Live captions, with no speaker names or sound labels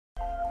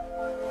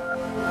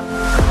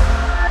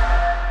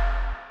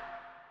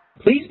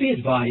be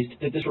advised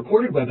that this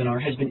recorded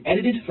webinar has been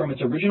edited from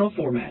its original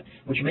format,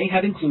 which may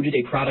have included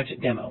a product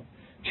demo.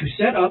 To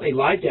set up a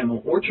live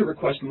demo or to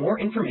request more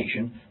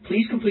information,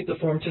 please complete the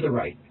form to the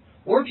right.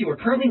 Or if you are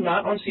currently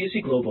not on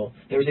CSC Global,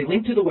 there is a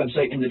link to the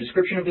website in the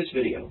description of this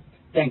video.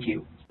 Thank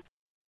you.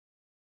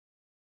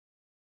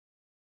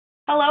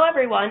 Hello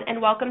everyone,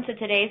 and welcome to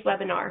today's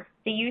webinar,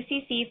 the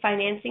UCC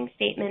Financing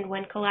Statement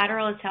When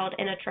Collateral is Held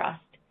in a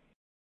Trust.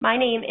 My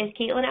name is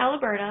Caitlin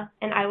Aliberta,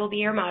 and I will be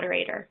your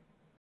moderator.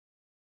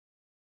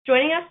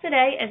 Joining us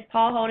today is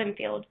Paul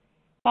Hodnefield.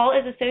 Paul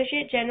is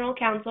Associate General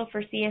Counsel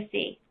for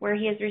CSC, where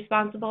he is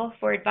responsible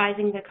for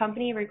advising the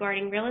company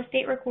regarding real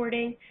estate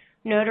recording,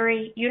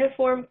 notary,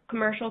 uniform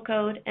commercial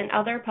code, and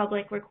other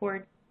public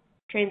record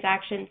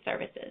transaction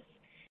services.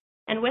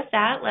 And with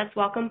that, let's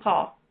welcome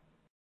Paul.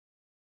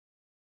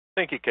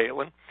 Thank you,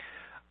 Caitlin.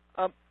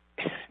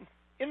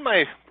 In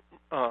my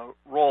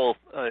role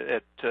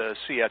at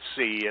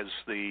CSC as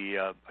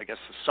the, the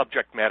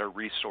subject matter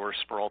resource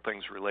for all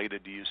things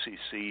related to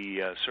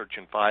UCC search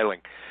and filing,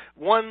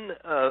 one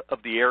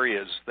of the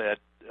areas that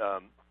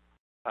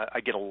I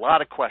get a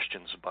lot of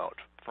questions about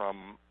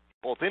from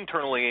both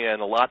internally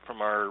and a lot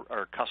from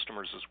our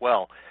customers as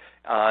well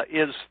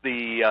is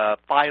the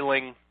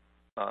filing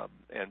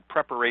and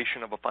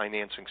preparation of a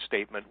financing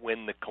statement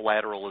when the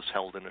collateral is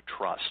held in a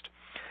trust.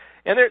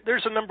 And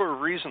there's a number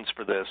of reasons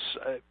for this.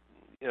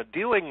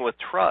 Dealing with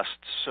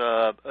trusts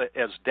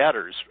as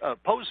debtors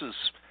poses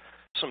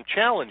some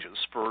challenges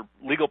for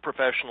legal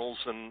professionals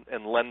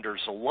and lenders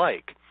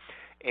alike,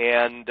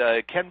 and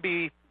it can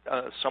be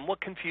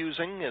somewhat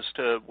confusing as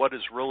to what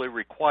is really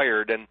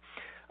required, and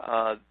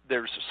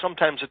there's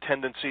sometimes a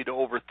tendency to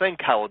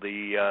overthink how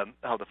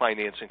the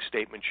financing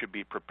statement should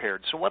be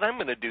prepared. So what I'm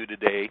going to do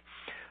today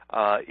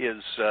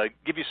is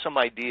give you some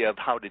idea of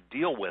how to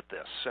deal with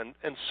this. And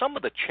some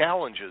of the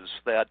challenges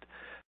that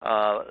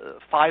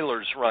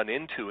filers run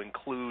into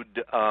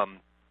include,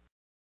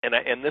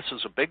 and this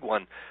is a big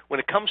one, when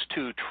it comes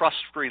to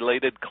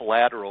trust-related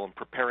collateral and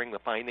preparing the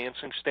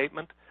financing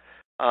statement,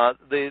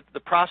 the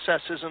process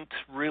isn't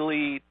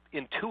really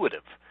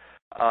intuitive.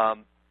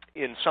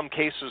 In some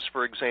cases,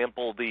 for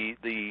example,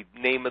 the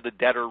name of the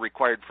debtor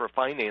required for a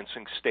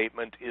financing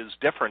statement is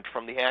different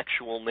from the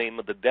actual name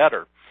of the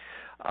debtor.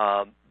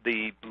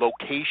 The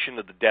location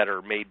of the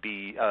debtor may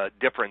be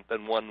different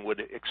than one would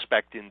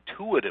expect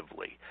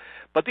intuitively.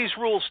 But these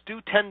rules do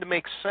tend to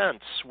make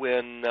sense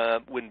when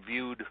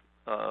viewed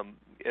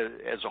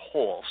as a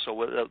whole.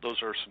 So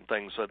those are some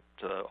things that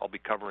I'll be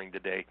covering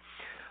today.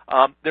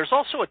 There's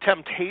also a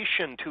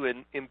temptation to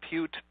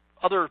impute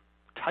other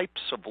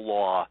types of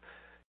law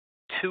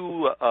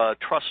to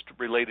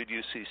trust-related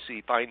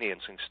UCC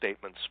financing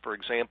statements. For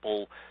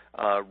example,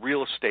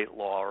 real estate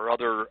law or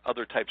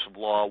other types of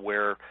law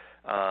where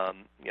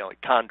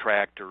like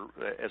contract or,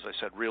 as I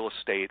said, real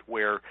estate,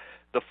 where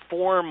the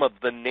form of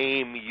the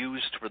name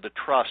used for the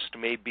trust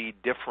may be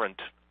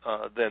different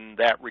than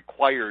that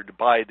required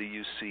by the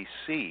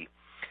UCC.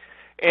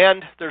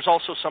 And there's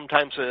also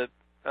sometimes a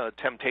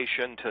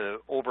temptation to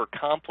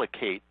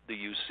overcomplicate the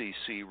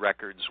UCC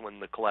records when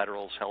the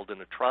collateral is held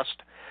in a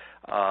trust.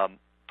 To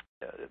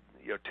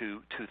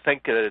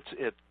think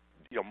that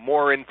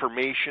more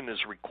information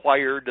is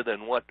required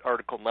than what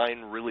Article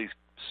 9 really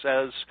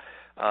says.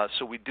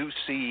 So we do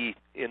see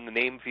in the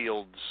name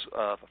fields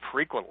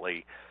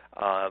frequently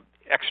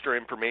extra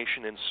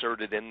information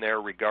inserted in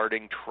there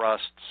regarding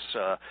trusts.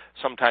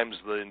 Sometimes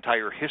the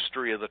entire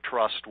history of the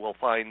trust we'll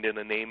find in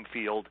a name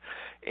field.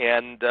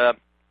 And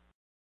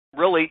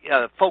really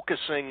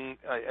focusing,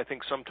 I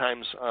think,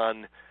 sometimes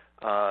on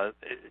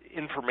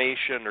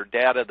information or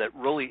data that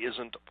really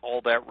isn't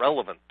all that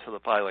relevant to the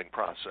filing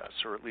process,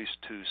 or at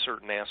least to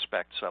certain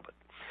aspects of it.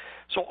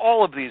 So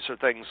all of these are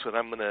things that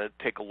I'm going to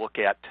take a look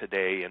at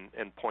today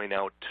and point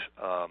out,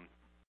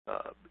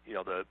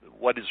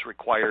 what is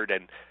required,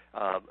 and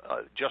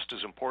just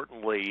as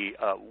importantly,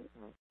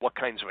 what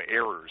kinds of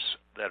errors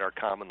that are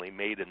commonly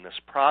made in this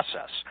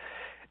process.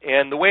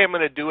 And the way I'm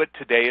going to do it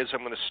today is I'm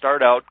going to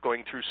start out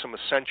going through some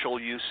essential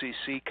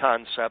UCC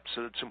concepts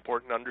that it's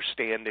important to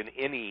understand in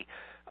any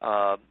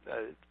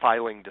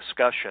filing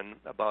discussion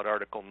about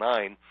Article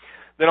 9.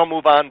 Then I'll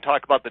move on and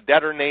talk about the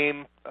debtor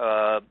name,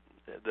 the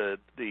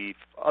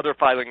other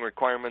filing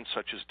requirements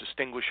such as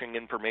distinguishing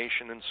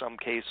information in some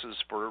cases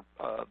for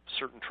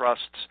certain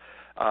trusts,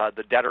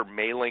 the debtor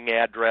mailing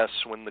address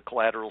when the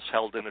collateral is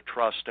held in a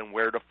trust, and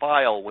where to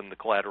file when the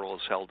collateral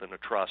is held in a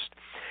trust.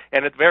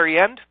 And at the very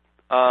end,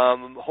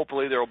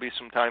 hopefully there will be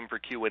some time for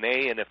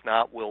Q&A, and if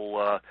not,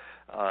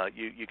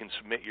 you can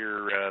submit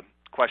your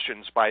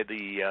questions by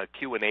the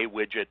Q&A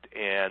widget,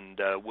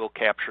 and we'll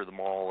capture them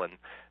all and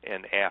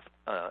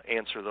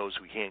answer those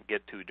we can't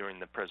get to during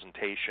the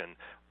presentation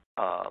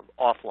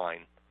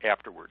offline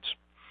afterwards.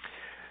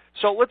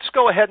 So let's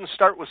go ahead and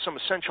start with some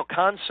essential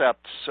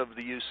concepts of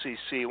the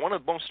UCC. One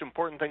of the most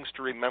important things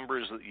to remember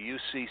is that the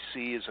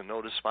UCC is a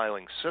notice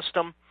filing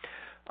system.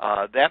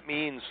 That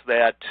means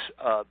that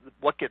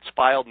what gets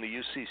filed in the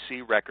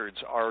UCC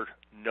records are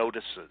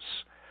notices.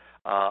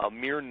 A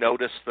mere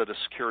notice that a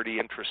security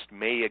interest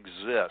may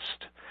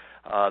exist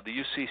The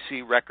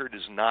UCC record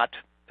is not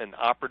an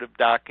operative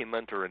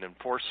document or an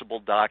enforceable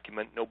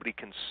document. Nobody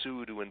can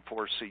sue to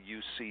enforce a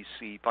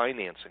UCC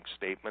financing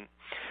statement.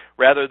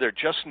 Rather, they're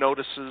just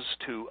notices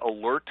to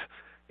alert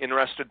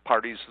interested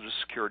parties that a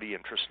security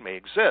interest may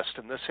exist,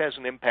 and this has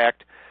an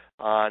impact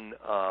on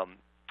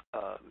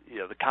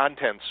the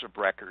contents of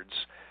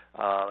records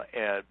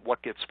and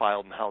what gets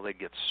filed and how they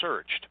get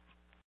searched.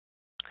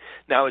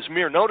 Now, as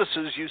mere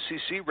notices,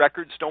 UCC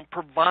records don't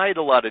provide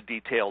a lot of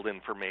detailed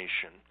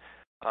information.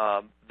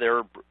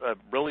 They're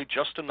really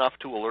just enough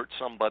to alert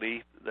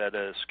somebody that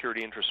a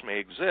security interest may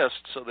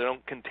exist, so they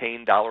don't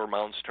contain dollar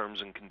amounts,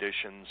 terms and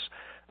conditions,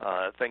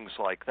 things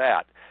like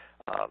that.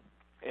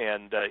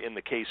 And in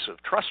the case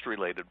of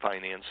trust-related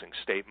financing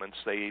statements,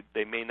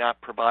 they may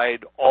not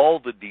provide all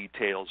the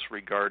details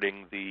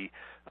regarding the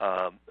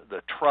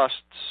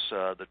trusts,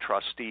 the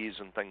trustees,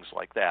 and things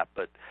like that.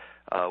 But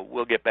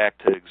we'll get back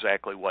to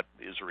exactly what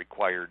is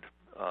required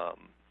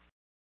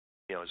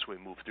as we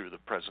move through the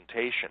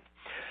presentation.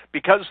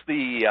 Because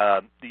the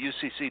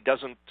UCC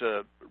doesn't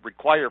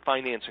require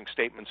financing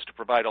statements to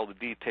provide all the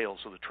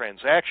details of the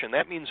transaction,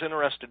 that means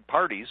interested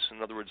parties,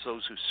 in other words,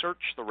 those who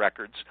search the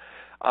records,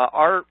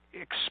 are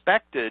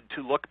expected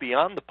to look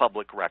beyond the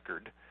public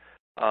record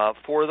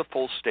for the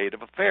full state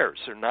of affairs.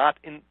 They're not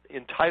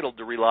entitled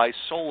to rely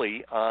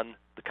solely on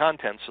the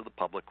contents of the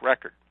public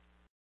record.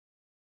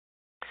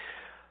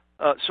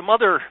 Some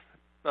other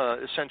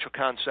essential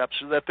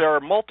concepts are that there are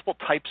multiple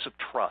types of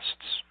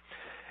trusts,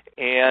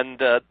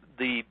 and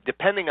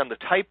depending on the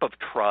type of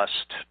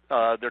trust,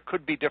 there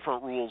could be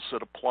different rules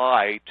that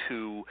apply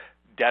to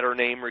debtor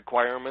name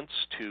requirements,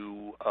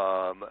 to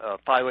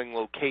filing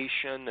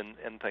location,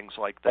 and things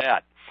like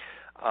that.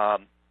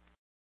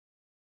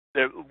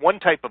 One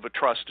type of a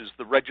trust is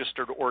the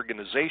registered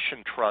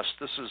organization trust.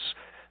 This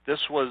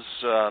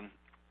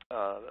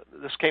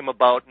came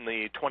about in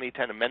the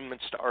 2010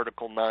 amendments to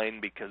Article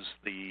 9 because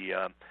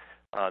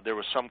there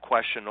was some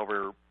question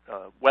over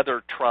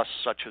whether trusts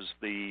such as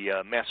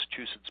the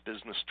Massachusetts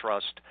Business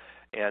Trust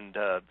and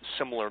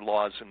similar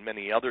laws in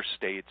many other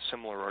states,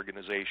 similar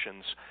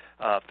organizations,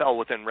 fell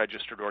within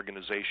registered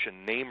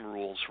organization name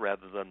rules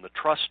rather than the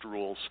trust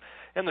rules.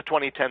 And the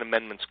 2010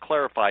 amendments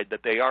clarified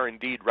that they are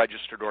indeed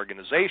registered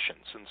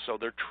organizations, and so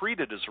they're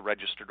treated as a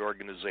registered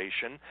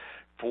organization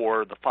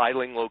for the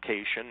filing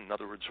location, in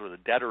other words, where the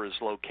debtor is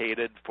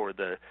located, for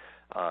the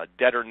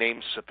debtor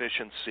name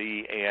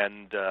sufficiency,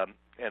 and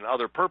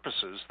other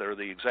purposes. They're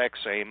the exact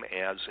same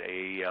as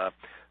an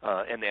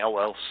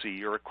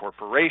LLC or a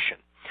corporation.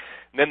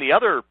 And then the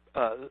other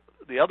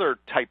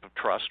type of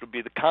trust would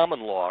be the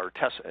common law, or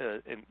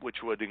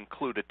which would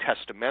include a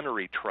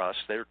testamentary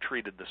trust. They're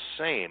treated the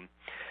same.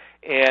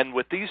 And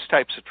with these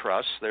types of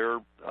trusts, they're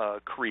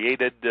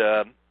created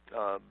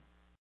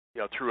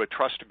through a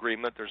trust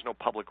agreement. There's no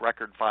public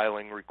record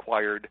filing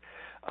required.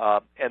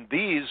 And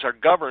these are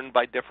governed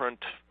by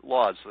different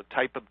laws. The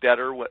type of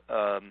debtor,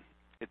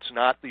 it's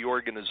not the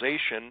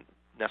organization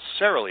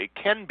necessarily. It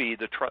can be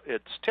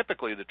it's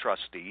typically the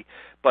trustee,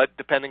 but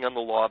depending on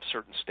the law of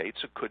certain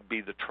states, it could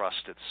be the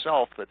trust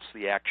itself that's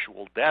the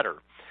actual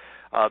debtor.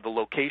 The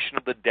location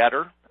of the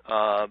debtor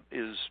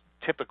is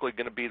typically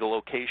going to be the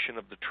location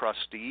of the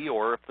trustee,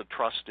 or if the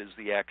trust is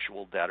the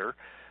actual debtor,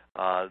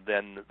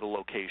 then the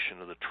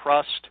location of the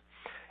trust.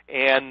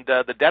 And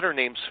the debtor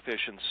name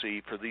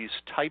sufficiency for these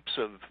types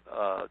of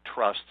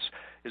trusts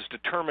is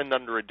determined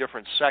under a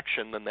different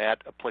section than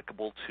that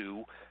applicable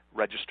to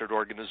registered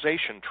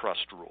organization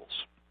trust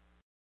rules.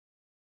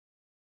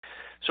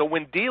 So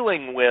when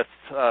dealing with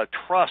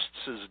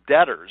trusts as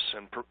debtors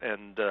and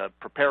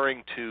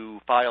preparing to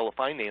file a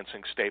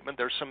financing statement,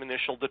 there's some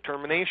initial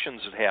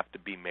determinations that have to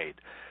be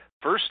made.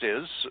 First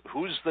is,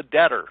 who's the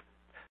debtor?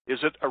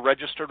 Is it a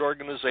registered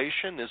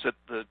organization? Is it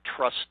the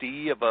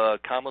trustee of a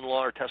common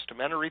law or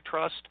testamentary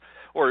trust?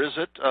 Or is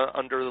it,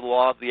 under the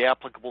law of the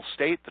applicable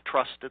state, the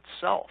trust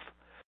itself?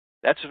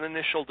 That's an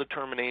initial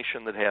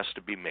determination that has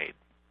to be made,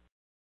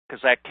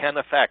 because that can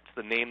affect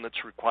the name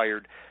that's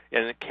required,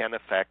 and it can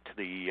affect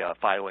the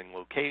filing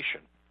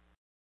location.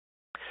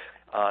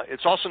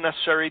 It's also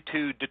necessary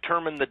to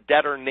determine the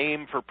debtor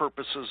name for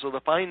purposes of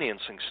the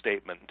financing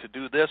statement. To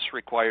do this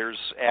requires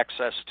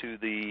access to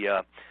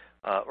the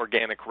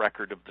organic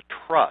record of the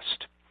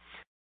trust.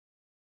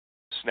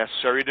 It's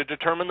necessary to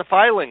determine the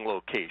filing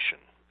location.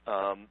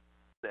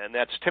 And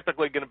that's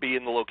typically going to be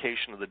in the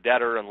location of the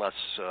debtor unless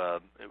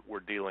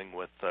we're dealing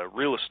with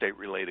real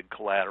estate-related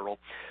collateral.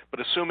 But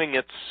assuming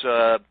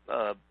it's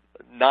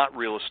not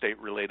real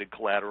estate-related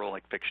collateral,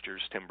 like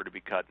fixtures, timber to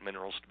be cut,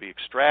 minerals to be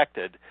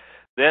extracted,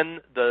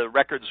 then the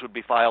records would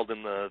be filed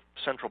in the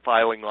central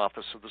filing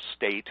office of the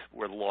state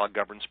where the law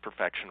governs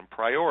perfection and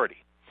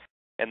priority.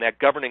 And that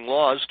governing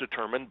law is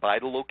determined by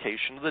the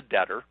location of the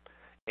debtor,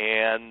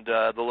 and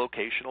the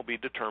location will be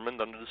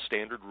determined under the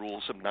standard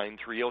rules of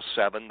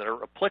 9307 that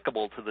are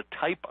applicable to the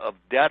type of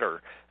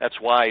debtor. That's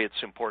why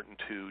it's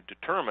important to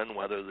determine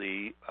whether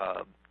the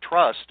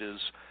trust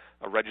is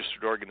a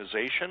registered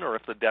organization or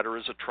if the debtor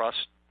is a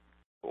trust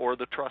or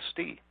the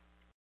trustee.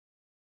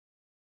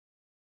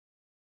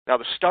 Now,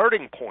 the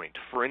starting point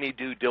for any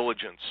due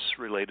diligence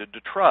related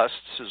to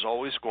trusts is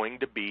always going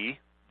to be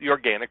the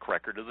organic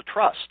record of the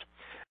trust.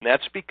 And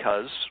that's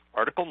because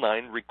Article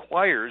 9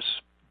 requires,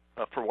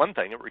 for one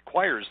thing, it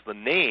requires the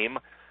name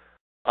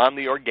on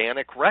the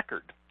organic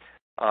record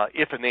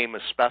if a name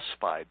is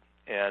specified.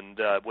 And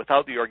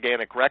without the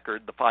organic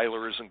record, the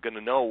filer isn't going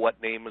to know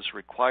what name is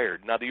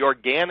required. Now, the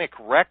organic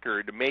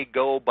record may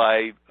go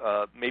by,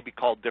 may be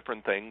called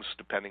different things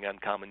depending on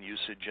common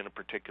usage in a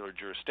particular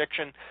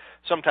jurisdiction.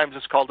 Sometimes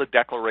it's called a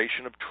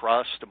declaration of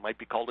trust. It might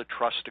be called a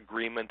trust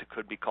agreement. It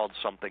could be called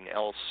something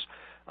else.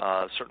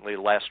 Certainly,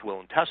 a last will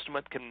and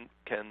testament can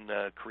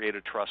create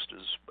a trust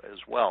as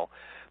well.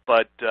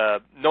 But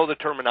know the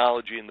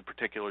terminology in the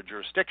particular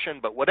jurisdiction,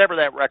 but whatever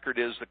that record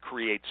is that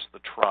creates the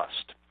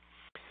trust.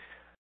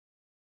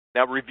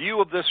 Now,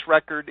 review of this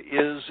record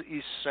is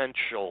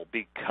essential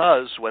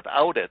because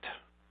without it,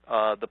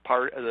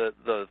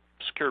 the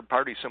secured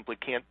party simply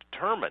can't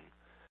determine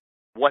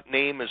what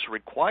name is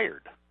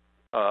required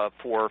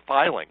for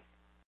filing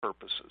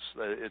purposes.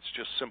 It's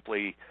just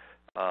simply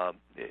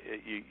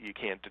you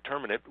can't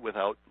determine it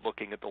without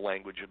looking at the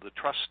language of the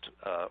trust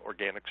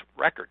organic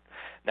record.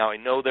 Now, I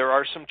know there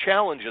are some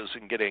challenges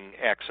in getting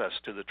access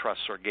to the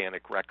trust's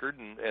organic record,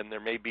 and there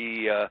may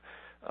be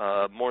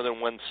more than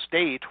one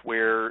state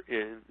where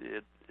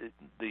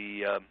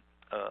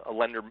a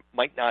lender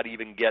might not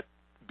even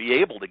be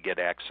able to get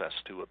access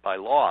to it by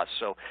law.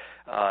 So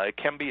it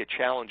can be a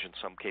challenge in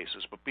some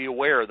cases. But be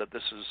aware that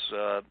this is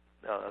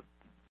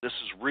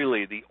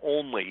really the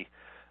only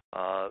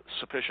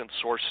sufficient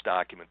source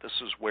document.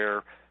 This is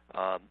where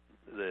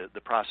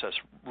the process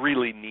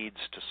really needs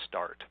to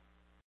start.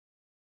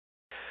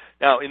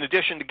 Now, in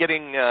addition to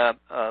getting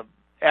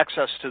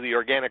access to the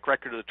organic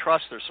record of the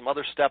trust, there's some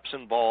other steps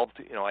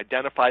involved.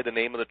 Identify the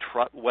name of the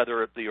trust,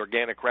 whether the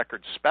organic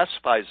record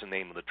specifies the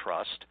name of the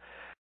trust,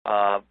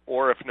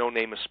 or if no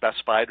name is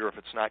specified, or if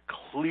it's not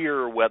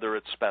clear whether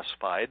it's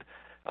specified,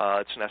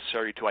 it's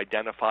necessary to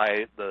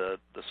identify the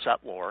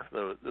settlor,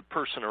 the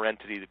person or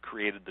entity that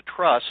created the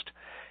trust,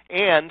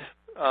 and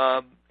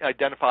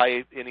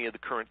identify any of the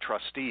current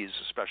trustees,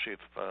 especially if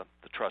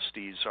the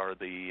trustees are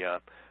the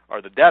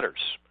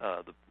debtors,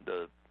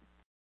 the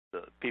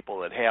people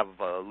that have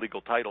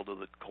legal title to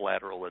the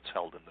collateral that's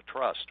held in the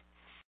trust.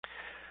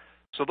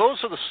 So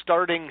those are the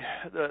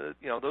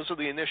those are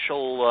the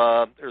initial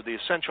or the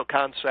essential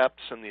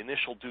concepts and the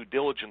initial due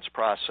diligence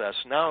process.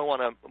 Now I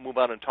want to move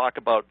on and talk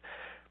about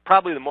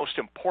probably the most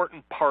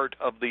important part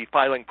of the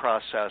filing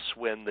process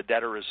when the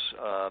debtor is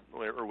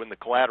or when the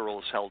collateral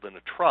is held in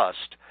a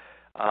trust.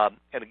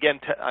 And again,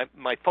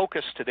 my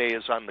focus today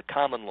is on the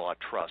common law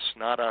trusts,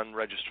 not on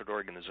registered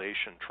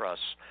organization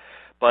trusts.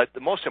 But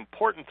the most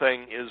important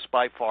thing is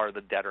by far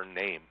the debtor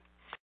name.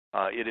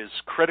 It is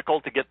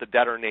critical to get the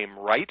debtor name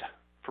right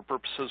for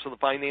purposes of the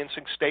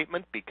financing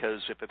statement,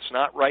 because if it's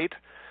not right,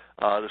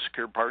 the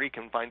secured party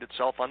can find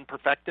itself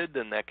unperfected,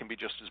 and that can be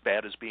just as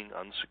bad as being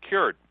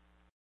unsecured.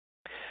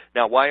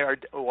 Now, why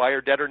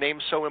are debtor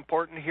names so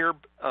important here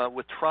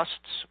with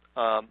trusts?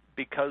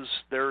 Because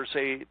there's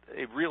a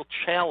real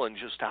challenge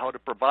as to how to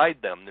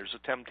provide them. There's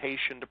a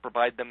temptation to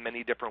provide them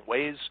many different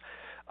ways.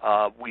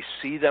 We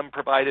see them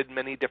provided in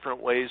many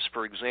different ways.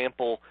 For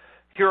example,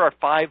 here are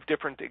 5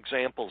 different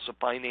examples of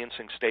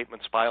financing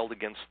statements filed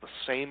against the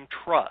same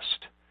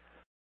trust.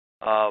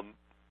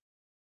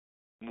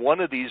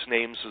 One of these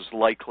names is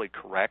likely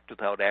correct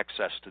without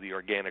access to the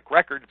organic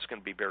record. It's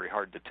going to be very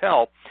hard to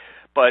tell,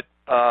 but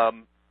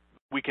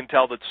we can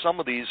tell that some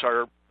of these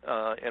are,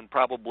 and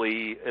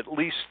probably at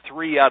least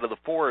 3 out of the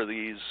 4 of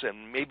these,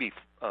 and maybe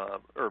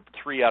or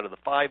 3 out of the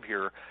 5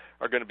 here,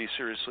 are going to be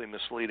seriously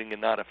misleading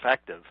and not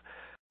effective.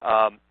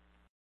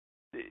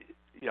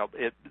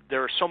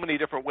 There are so many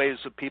different ways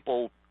that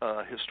people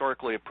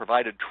historically have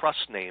provided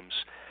trust names,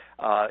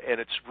 and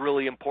it's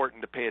really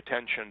important to pay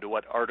attention to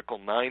what Article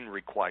 9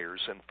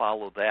 requires and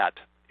follow that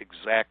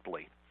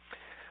exactly.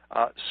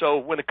 So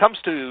when it comes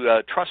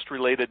to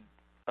trust-related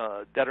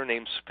debtor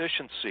name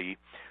sufficiency,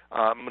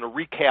 I'm going to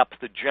recap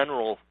the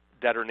general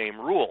debtor name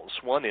rules.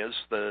 One is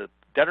the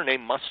debtor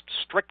name must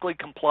strictly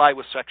comply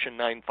with Section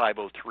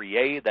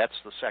 9503A. That's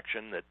the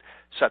section that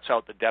sets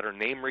out the debtor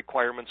name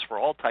requirements for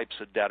all types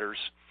of debtors.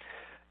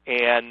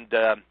 And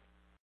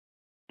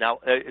now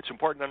it's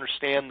important to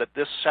understand that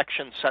this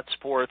section sets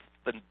forth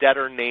the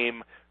debtor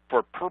name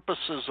for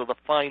purposes of the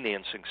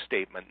financing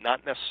statement,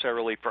 not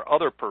necessarily for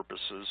other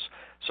purposes,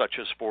 such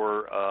as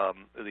for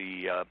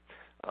the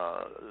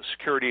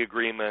security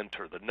agreement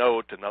or the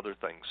note and other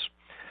things.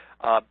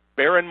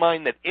 Bear in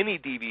mind that any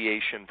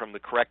deviation from the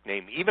correct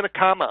name, even a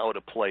comma out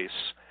of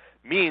place,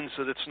 means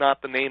that it's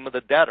not the name of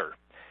the debtor.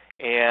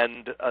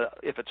 And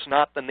if it's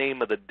not the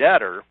name of the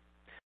debtor,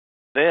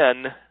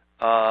 then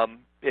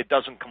it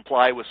doesn't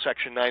comply with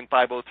Section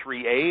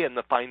 9503A, and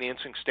the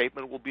financing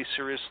statement will be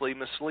seriously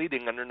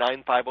misleading under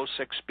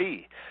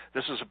 9506B.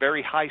 This is a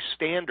very high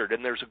standard,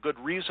 and there's a good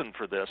reason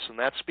for this, and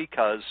that's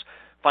because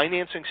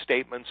financing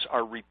statements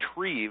are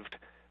retrieved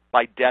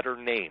by debtor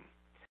name.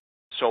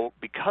 So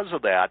because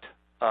of that,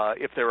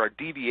 if there are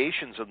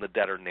deviations in the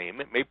debtor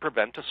name, it may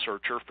prevent a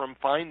searcher from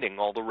finding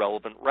all the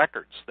relevant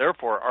records.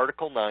 Therefore,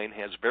 Article 9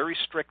 has very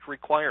strict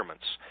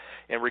requirements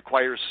and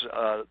requires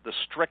the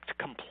strict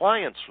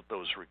compliance with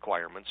those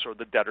requirements, or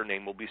the debtor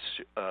name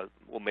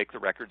will make the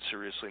record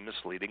seriously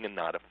misleading and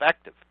not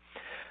effective.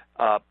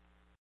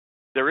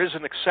 There is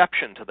an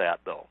exception to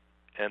that, though,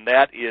 and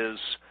that is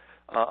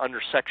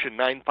under Section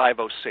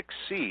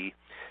 9506C.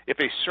 If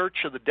a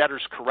search of the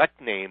debtor's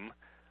correct name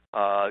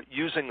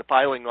using the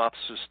filing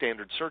office's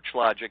standard search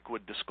logic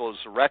would disclose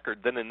the record,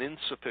 then an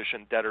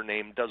insufficient debtor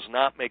name does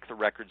not make the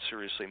record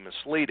seriously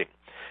misleading.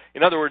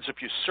 In other words,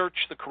 if you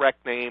search the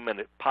correct name and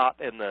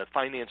the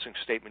financing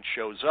statement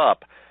shows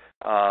up,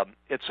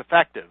 it's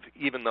effective,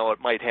 even though it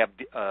might have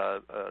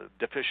a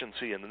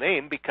deficiency in the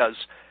name, because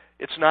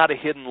it's not a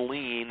hidden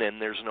lien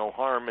and there's no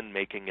harm in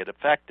making it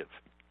effective.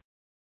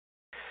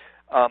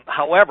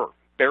 However,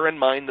 bear in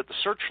mind that the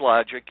search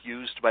logic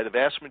used by the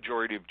vast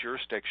majority of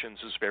jurisdictions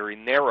is very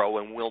narrow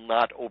and will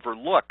not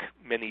overlook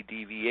many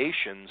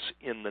deviations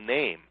in the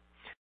name.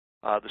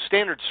 The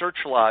standard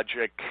search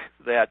logic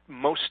that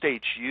most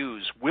states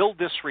use will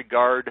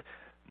disregard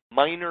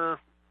minor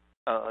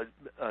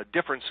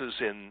differences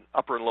in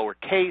upper and lower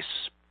case,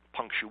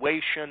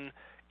 punctuation,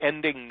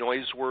 ending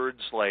noise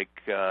words like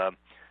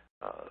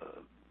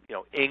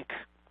Inc.,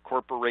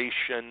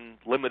 corporation,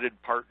 limited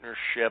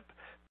partnership,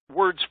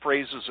 words,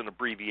 phrases, and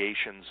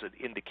abbreviations that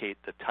indicate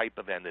the type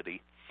of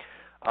entity.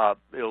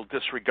 It'll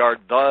disregard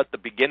the at the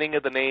beginning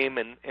of the name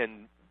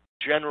and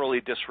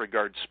generally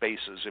disregard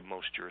spaces in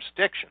most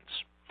jurisdictions,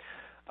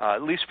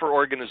 at least for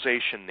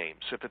organization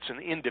names. If it's an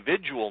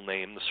individual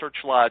name, the search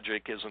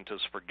logic isn't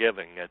as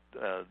forgiving.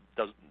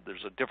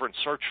 There's a different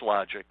search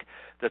logic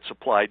that's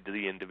applied to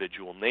the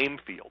individual name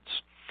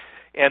fields.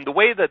 And the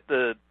way that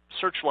the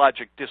search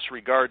logic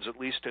disregards, at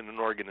least in an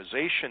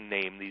organization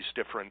name, these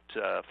different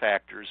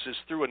factors is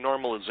through a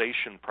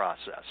normalization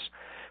process.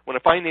 When a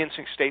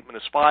financing statement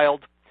is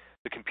filed,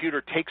 the computer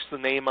takes the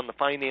name on the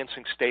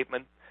financing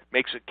statement,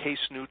 makes it case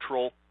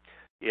neutral,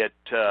 it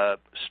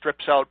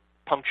strips out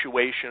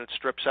punctuation, it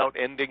strips out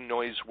ending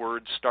noise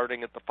words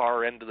starting at the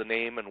far end of the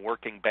name and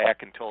working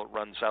back until it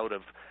runs out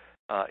of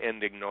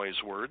ending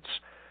noise words.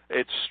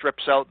 It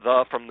strips out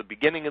the from the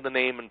beginning of the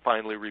name and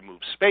finally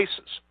removes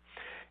spaces.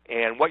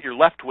 And what you're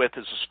left with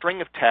is a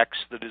string of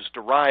text that is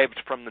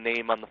derived from the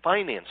name on the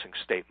financing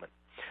statement.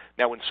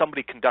 Now, when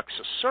somebody conducts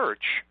a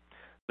search,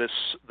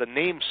 the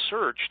name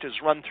searched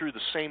is run through the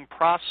same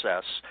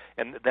process,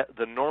 and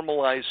the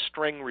normalized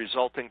string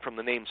resulting from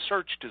the name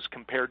searched is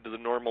compared to the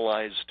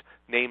normalized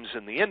names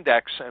in the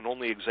index, and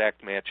only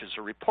exact matches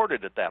are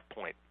reported at that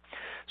point.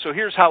 So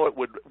here's how it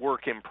would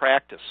work in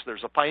practice.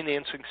 There's a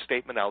financing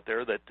statement out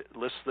there that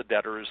lists the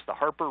debtor as the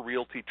Harper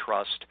Realty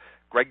Trust,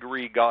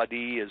 Gregory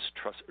Gaudie as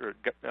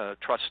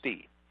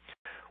trustee.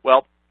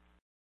 Well,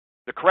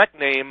 the correct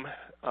name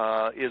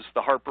is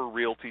the Harper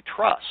Realty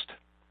Trust.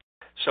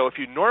 So if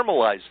you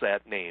normalize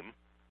that name,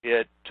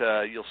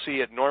 you'll see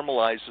it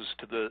normalizes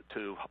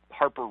to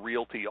Harper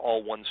Realty,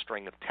 all one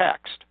string of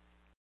text,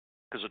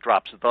 because it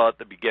drops the at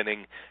the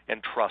beginning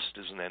and trust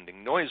is an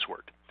ending noise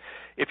word.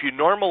 If you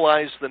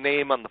normalize the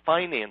name on the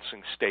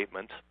financing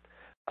statement,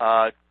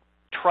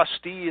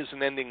 trustee is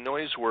an ending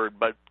noise word,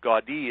 but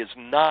Gaudie is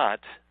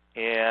not,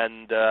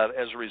 and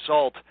as a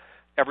result,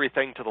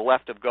 everything to the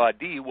left of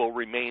Gaudie will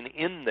remain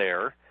in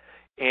there,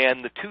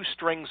 and the two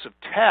strings of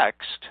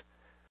text,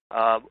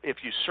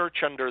 if you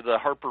search under the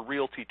Harper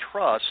Realty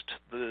Trust,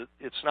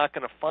 it's not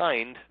going to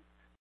find,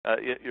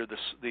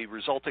 the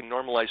resulting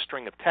normalized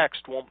string of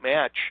text won't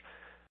match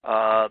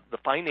the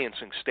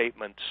financing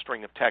statement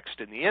string of text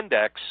in the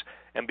index,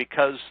 and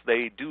because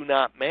they do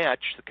not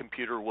match, the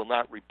computer will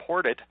not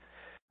report it.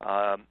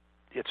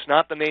 It's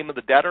not the name of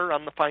the debtor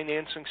on the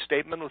financing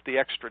statement with the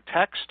extra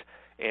text,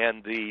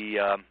 and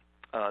the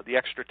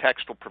extra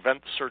text will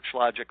prevent the search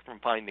logic from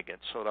finding it,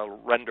 so it'll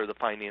render the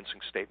financing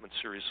statement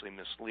seriously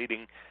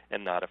misleading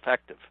and not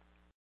effective.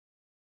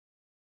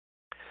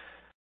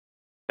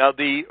 Now,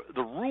 the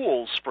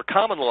rules for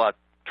common law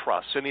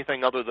trusts,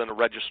 anything other than a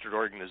registered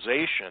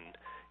organization,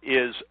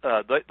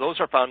 those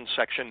are found in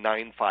Section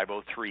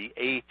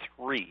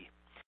 9503A3.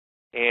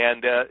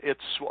 And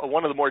it's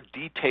one of the more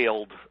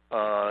detailed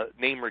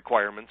name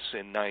requirements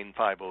in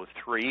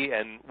 9503,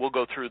 and we'll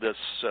go through this,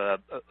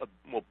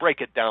 we'll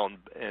break it down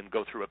and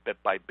go through it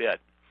bit by bit.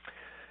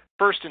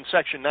 First, in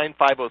Section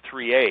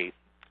 9503A,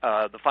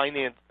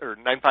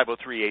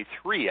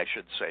 9503A3, I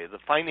should say, the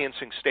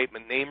financing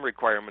statement name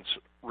requirements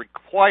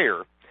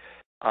require,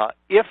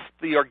 if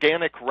the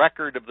organic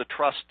record of the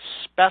trust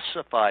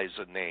specifies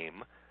a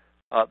name,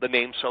 the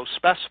name so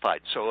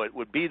specified. So it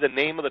would be the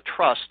name of the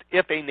trust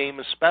if a name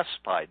is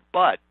specified.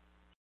 But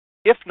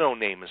if no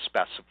name is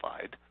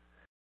specified,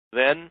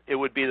 then it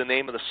would be the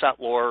name of the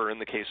settlor, or in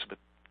the case of a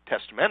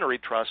testamentary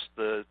trust,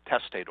 the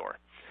testator.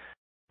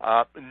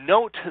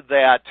 Note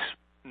that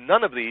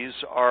none of these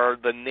are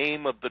the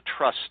name of the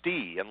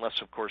trustee, unless,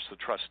 of course, the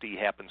trustee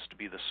happens to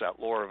be the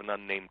settlor of an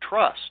unnamed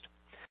trust.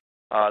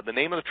 The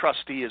name of the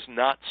trustee is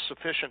not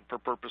sufficient for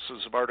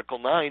purposes of Article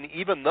 9,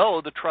 even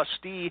though the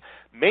trustee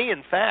may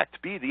in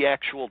fact be the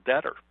actual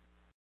debtor.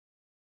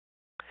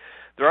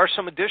 There are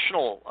some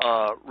additional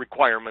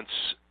requirements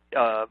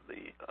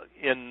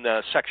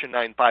in Section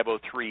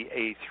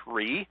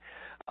 9503A3.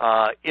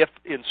 If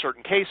in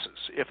certain cases,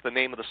 if the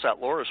name of the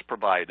settlor is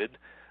provided,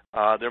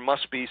 there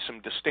must be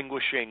some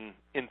distinguishing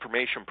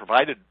information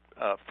provided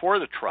for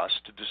the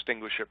trust to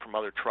distinguish it from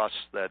other trusts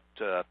that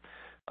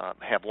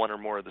have one or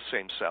more of the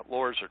same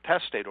settlors or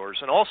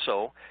testators, and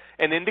also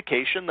an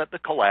indication that the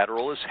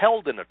collateral is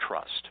held in a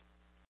trust.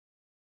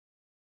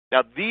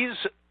 Now, these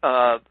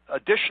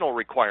additional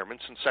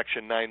requirements in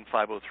Section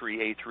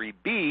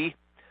 9503A3B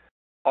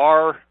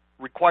are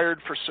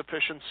required for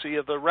sufficiency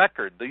of the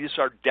record. These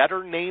are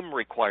debtor name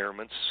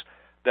requirements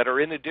that are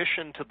in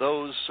addition to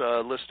those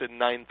listed in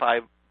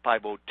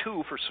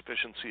 9502 for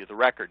sufficiency of the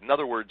record. In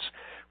other words,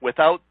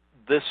 without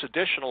this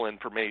additional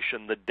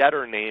information, the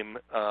debtor name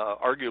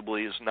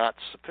arguably is not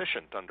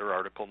sufficient under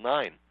Article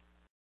 9.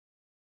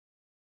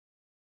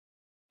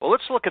 Well,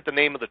 let's look at the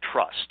name of the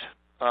trust.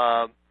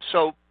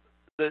 So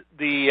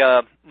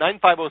the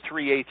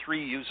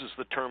 9503A3 uses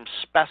the term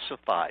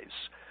specifies.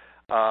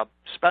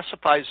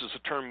 Specifies is a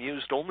term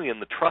used only in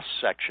the trust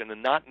section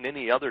and not in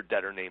any other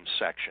debtor name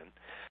section.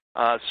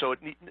 So it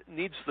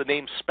needs the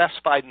name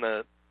specified in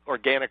the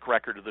organic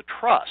record of the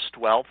trust.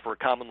 Well, for a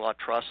common law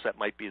trust, that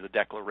might be the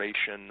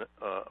declaration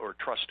or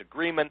trust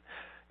agreement.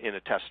 In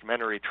a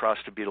testamentary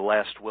trust, it would be the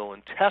last will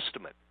and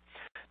testament.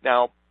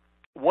 Now,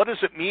 what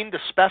does it mean to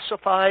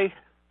specify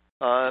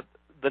the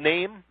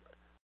name?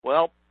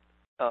 Well,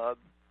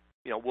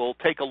 we'll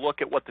take a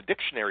look at what the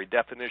dictionary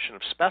definition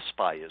of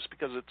specify is,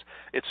 because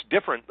it's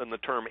different than the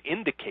term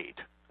indicate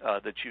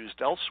that's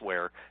used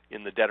elsewhere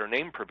in the debtor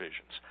name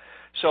provisions.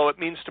 So it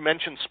means to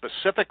mention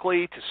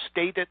specifically, to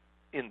state it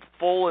in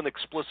full and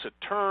explicit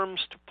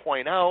terms, to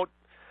point out,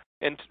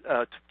 and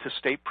to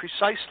state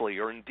precisely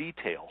or in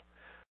detail,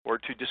 or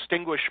to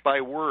distinguish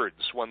by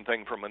words one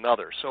thing from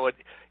another. So it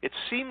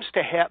seems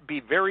to be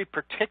very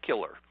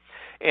particular.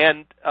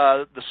 And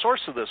the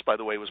source of this, by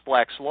the way, was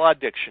Black's Law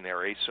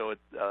Dictionary. So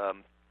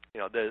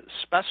the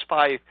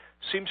specify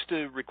seems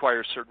to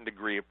require a certain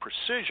degree of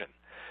precision.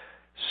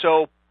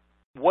 So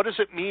what does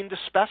it mean to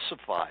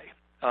specify?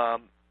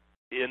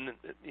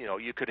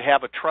 You could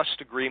have a trust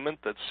agreement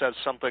that says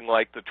something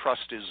like the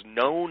trust is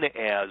known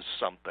as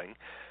something.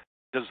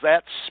 Does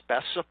that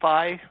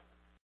specify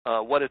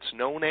what it's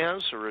known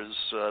as, or is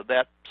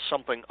that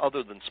something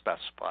other than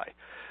specify?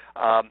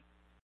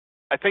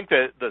 I think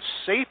that the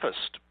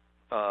safest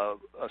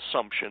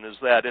assumption is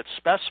that it's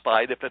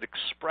specified if it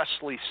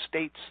expressly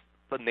states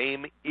the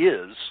name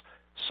is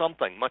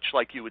something, much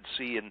like you would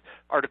see in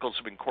articles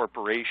of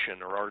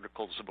incorporation or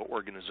articles of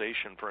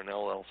organization for an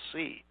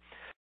LLC.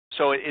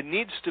 So it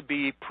needs to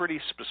be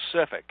pretty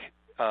specific.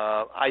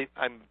 If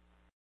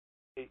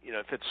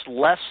it's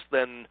less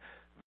than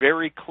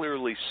very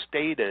clearly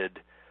stated,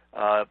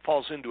 it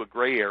falls into a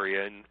gray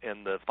area,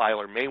 and the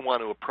filer may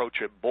want to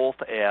approach it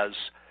both as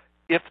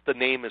if the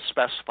name is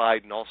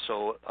specified and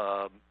also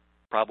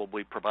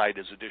probably provide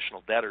as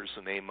additional debtors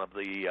the name of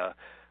the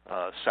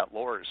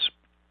settlors.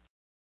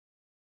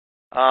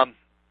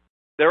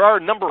 There are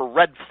a number of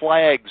red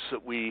flags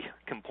that we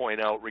can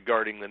point out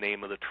regarding the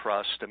name of the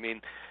trust. I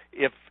mean,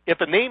 if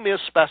a name is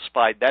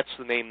specified, that's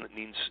the name that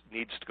needs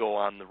to go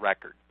on the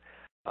record.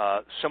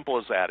 Simple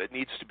as that. It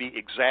needs to be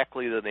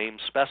exactly the name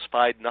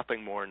specified,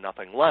 nothing more,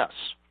 nothing less.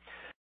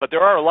 But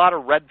there are a lot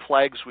of red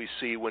flags we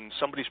see when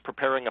somebody's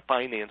preparing a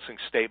financing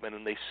statement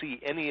and they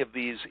see any of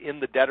these in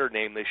the debtor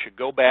name. They should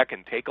go back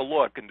and take a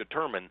look and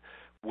determine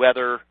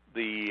whether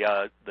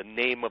the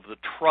name of the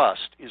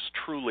trust is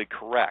truly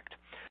correct.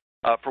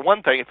 For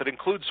one thing, if it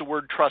includes the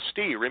word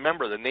trustee,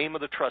 remember the name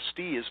of the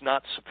trustee is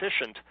not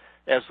sufficient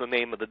as the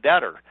name of the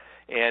debtor.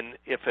 And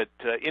if it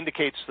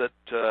indicates that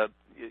the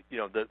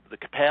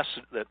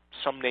capacity, that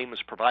some name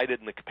is provided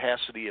in the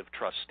capacity of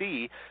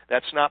trustee,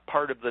 that's not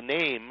part of the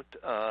name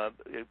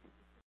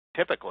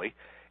typically,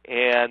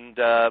 and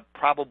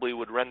probably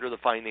would render the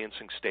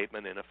financing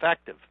statement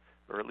ineffective,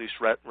 or at least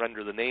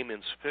render the name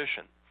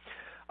insufficient.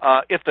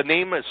 If the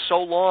name is so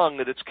long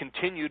that it's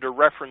continued or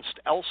referenced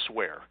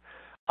elsewhere,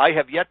 I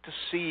have yet to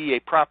see a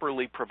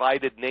properly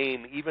provided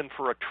name, even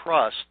for a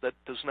trust, that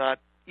does not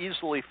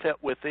easily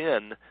fit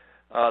within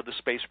the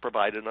space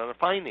provided on a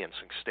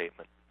financing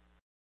statement.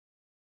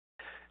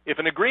 If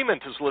an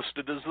agreement is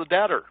listed as the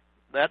debtor,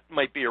 that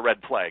might be a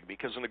red flag,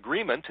 because an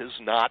agreement is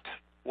not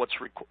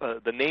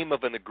the name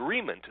of an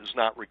agreement is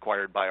not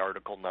required by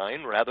Article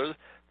 9. Rather,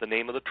 the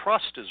name of the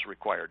trust is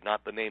required,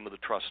 not the name of the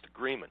trust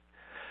agreement.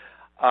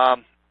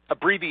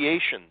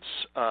 Abbreviations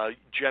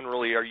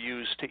generally are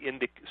used to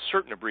indicate,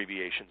 certain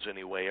abbreviations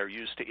anyway, are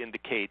used to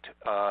indicate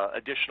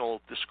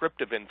additional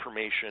descriptive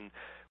information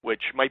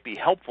which might be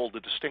helpful to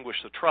distinguish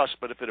the trust,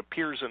 but if it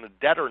appears in a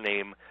debtor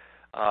name,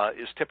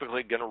 is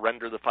typically going to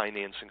render the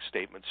financing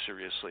statement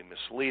seriously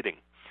misleading.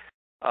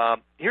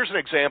 Here's an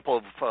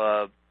example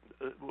of,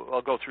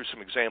 I'll go through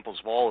some examples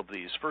of all of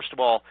these. First of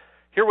all,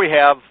 here we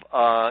have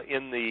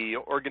in the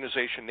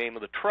organization name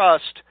of the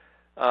trust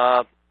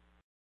a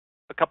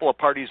couple of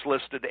parties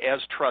listed as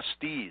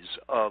trustees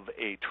of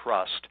a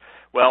trust.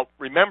 Well,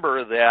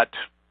 remember that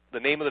the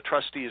name of the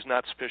trustee is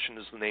not sufficient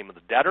as the name of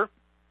the debtor.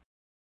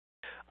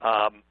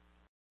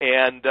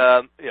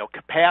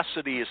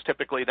 Capacity is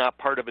typically not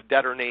part of a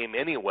debtor name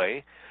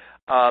anyway.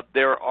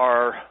 There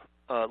are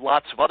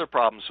lots of other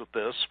problems with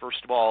this.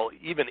 First of all,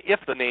 even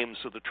if the names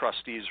of the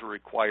trustees were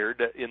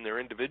required in their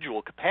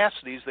individual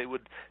capacities, they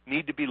would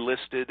need to be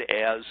listed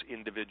as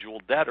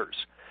individual debtors.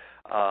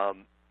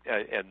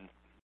 And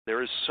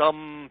there is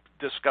some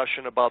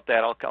discussion about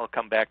that. I'll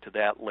come back to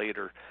that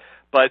later.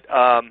 But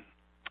also,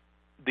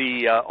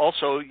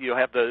 you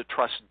have the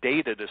trust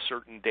dated a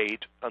certain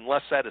date.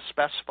 Unless that is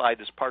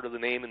specified as part of the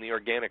name in the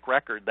organic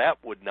record,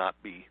 that would not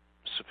be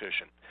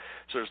sufficient.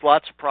 So there's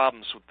lots of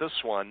problems with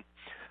this one.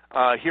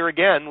 Here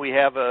again, we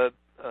have a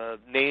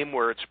name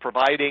where it's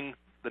providing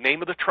the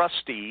name of the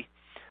trustee.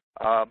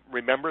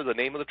 Remember, the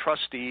name of the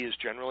trustee is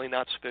generally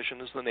not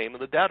sufficient as the name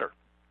of the debtor.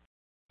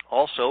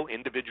 Also,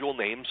 individual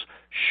names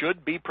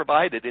should be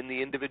provided in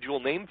the individual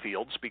name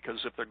fields,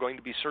 because if they're going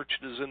to be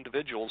searched as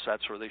individuals,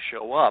 that's where they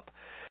show up.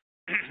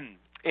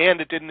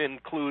 And it didn't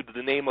include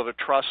the name of a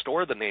trust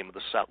or the name of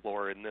the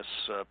settlor in this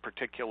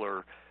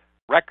particular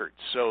record.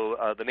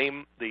 So the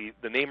name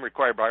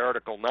required by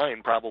Article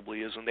 9 probably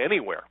isn't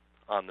anywhere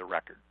on the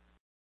record.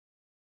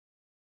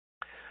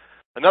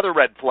 Another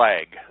red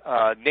flag,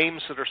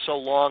 names that are so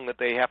long that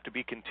they have to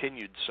be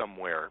continued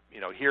somewhere.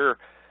 Here,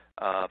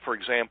 for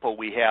example,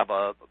 we have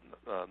a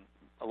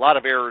lot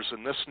of errors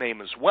in this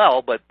name as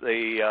well, but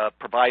they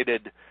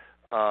provided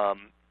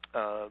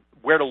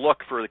where to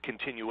look for the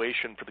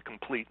continuation for the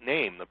complete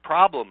name. The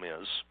problem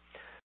is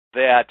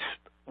that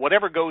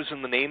whatever goes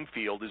in the name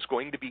field is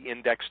going to be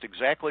indexed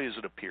exactly as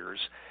it appears,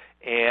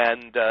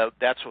 and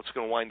that's what's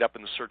going to wind up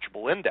in the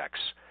searchable index.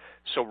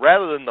 So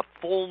rather than the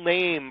full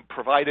name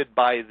provided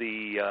by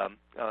the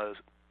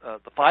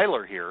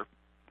filer here,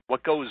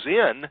 what goes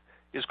in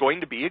is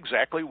going to be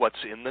exactly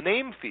what's in the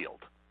name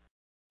field.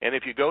 And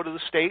if you go to the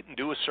state and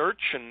do a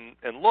search and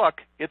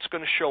look, it's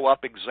going to show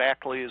up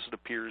exactly as it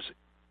appears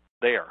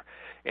there.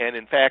 And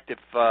in fact, if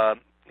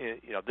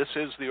this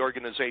is the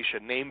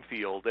organization name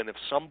field, and if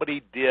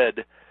somebody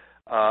did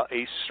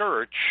a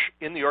search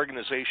in the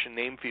organization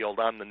name field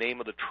on the name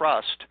of the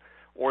trust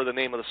or the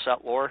name of the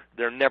settlor,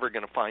 they're never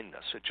going to find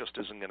this. It just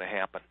isn't going to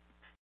happen.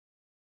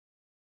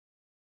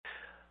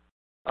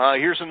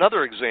 Here's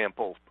another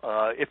example.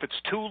 If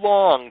it's too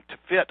long to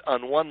fit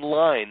on one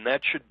line,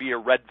 that should be a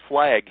red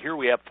flag. Here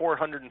we have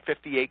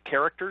 458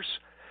 characters.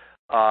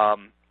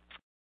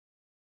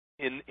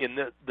 In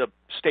the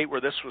state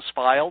where this was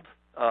filed,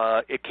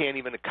 it can't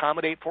even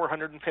accommodate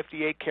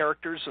 458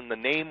 characters, and the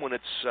name, when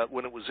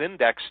it was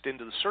indexed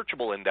into the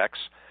searchable index,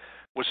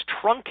 was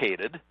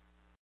truncated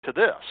to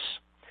this.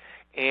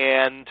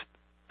 And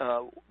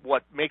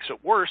what makes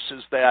it worse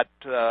is that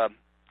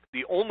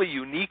the only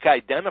unique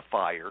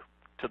identifier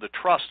to the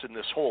trust in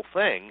this whole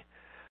thing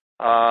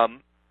was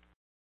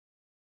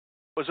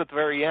at the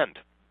very end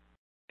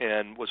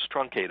and was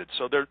truncated.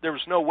 So there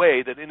was no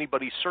way that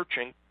anybody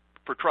searching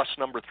for trust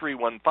number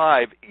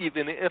 315,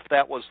 even if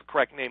that was the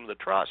correct name of the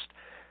trust,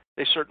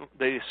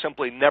 they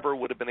simply never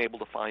would have been able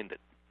to find it.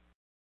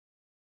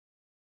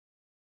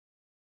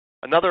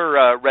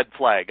 Another red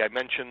flag, I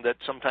mentioned that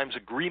sometimes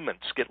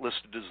agreements get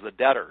listed as the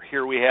debtor.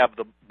 Here we have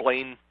the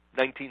Blaine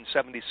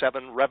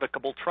 1977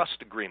 Revocable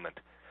Trust Agreement,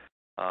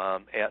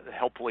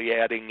 helpfully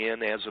adding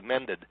in as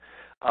amended.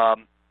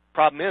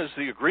 Problem is,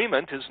 the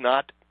agreement is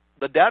not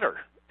the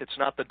debtor. It's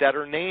not the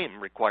debtor name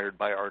required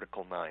by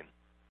Article 9.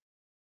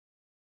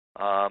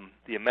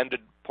 The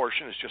amended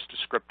portion is just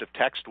descriptive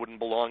text, wouldn't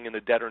belong in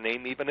the debtor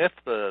name, even if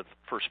the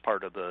first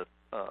part of the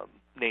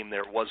name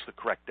there was the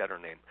correct debtor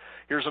name.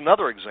 Here's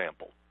another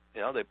example.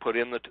 They put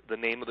in the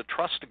name of the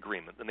trust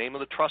agreement. The name of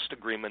the trust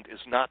agreement is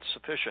not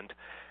sufficient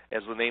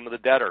as the name of the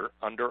debtor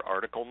under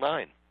Article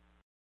 9.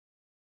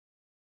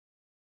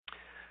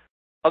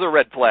 Other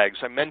red flags,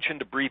 I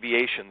mentioned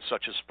abbreviations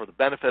such as for the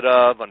benefit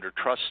of, under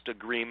trust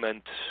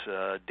agreement,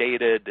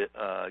 dated,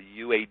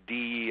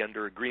 UAD,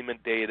 under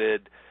agreement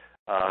dated.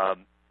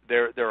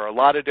 There are a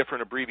lot of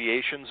different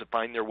abbreviations that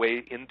find their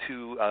way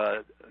into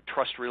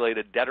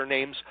trust-related debtor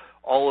names.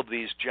 All of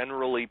these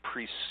generally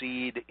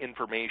precede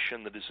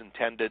information that is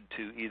intended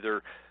to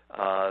either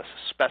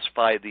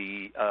specify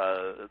the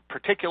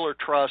particular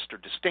trust or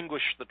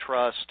distinguish the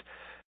trust.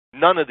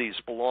 None of these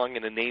belong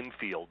in a name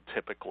field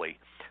typically.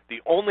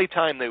 The only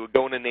time they would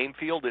go in a name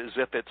field is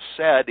if it's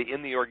said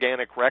in the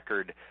organic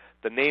record,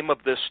 the name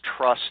of this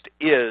trust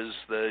is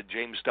the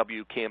James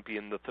W.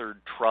 Campion III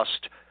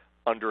Trust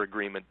under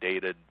agreement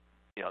dated,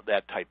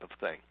 that type of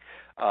thing.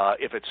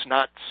 If it's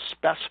not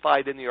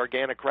specified in the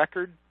organic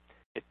record,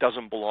 it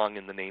doesn't belong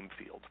in the name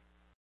field.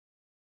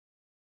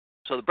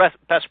 So the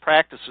best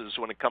practices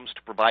when it comes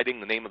to providing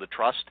the name of the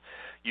trust,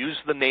 use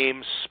the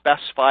name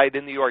specified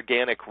in the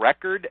organic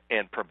record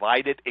and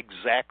provide it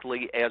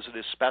exactly as it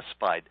is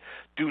specified.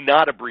 Do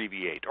not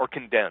abbreviate or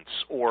condense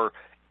or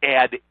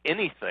add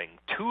anything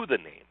to the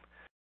name.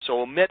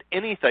 So omit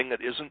anything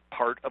that isn't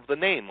part of the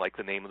name, like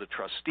the name of the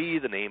trustee,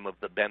 the name of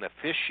the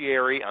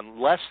beneficiary,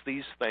 unless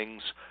these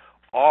things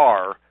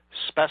are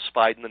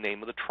specified in the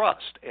name of the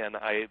trust. And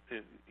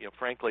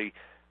frankly,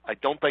 I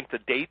don't think the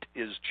date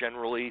is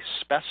generally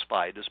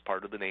specified as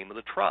part of the name of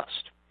the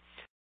trust.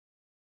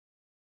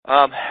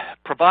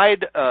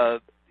 Provide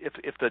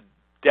if the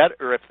debt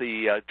or if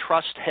the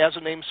trust has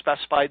a name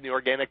specified in the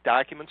organic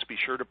documents, be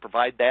sure to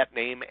provide that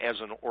name as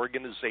an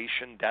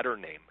organization debtor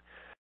name,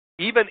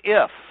 even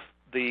if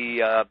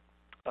the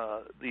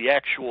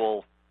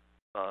actual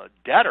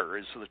debtor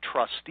is the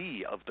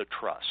trustee of the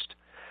trust.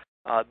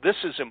 This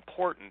is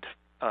important,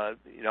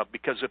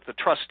 because if the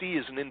trustee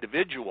is an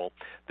individual,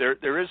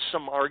 there is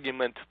some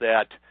argument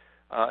that,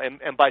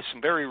 and by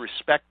some very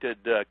respected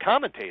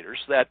commentators,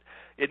 that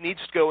it needs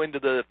to go into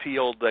the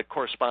field that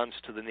corresponds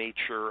to the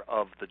nature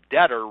of the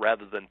debtor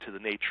rather than to the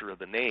nature of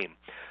the name.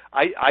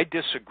 I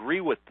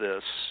disagree with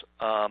this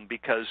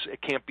because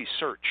it can't be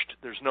searched.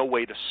 There's no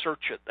way to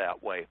search it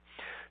that way.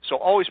 So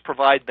always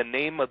provide the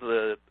name of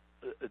the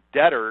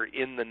debtor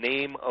in the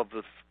name of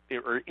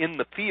or in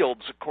the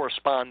fields that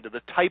correspond to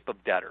the type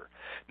of debtor.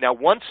 Now,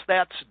 once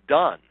that's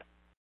done,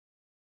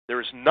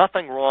 there is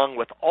nothing wrong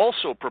with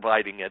also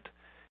providing it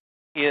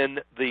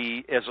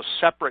as a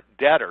separate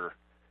debtor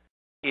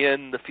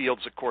in the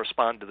fields that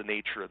correspond to the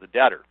nature of the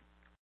debtor.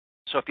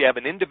 So if you have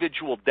an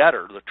individual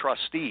debtor, the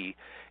trustee,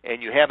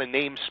 and you have a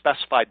name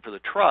specified for the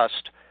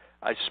trust,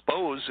 I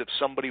suppose if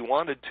somebody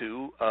wanted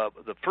to,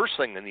 the first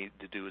thing they need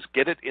to do is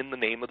get it in the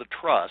name of the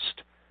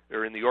trust,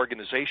 or in the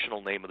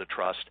organizational name of the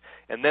trust,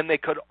 and then they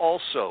could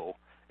also,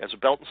 as a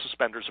belt and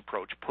suspenders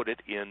approach, put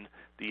it in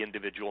the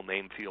individual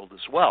name field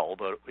as well,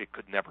 although it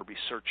could never be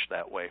searched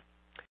that way.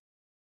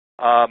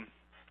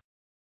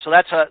 So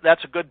that's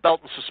a good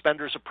belt and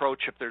suspenders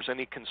approach. If there's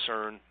any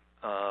concern,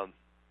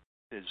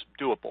 is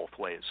do it both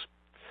ways.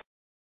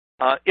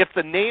 If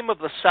the name of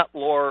the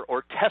settlor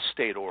or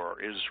testator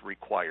is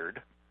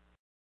required,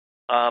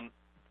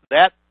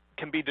 that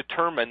can be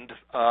determined,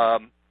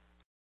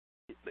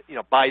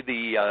 by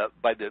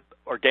the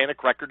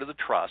organic record of the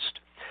trust.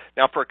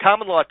 Now, for a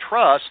common law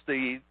trust,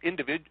 the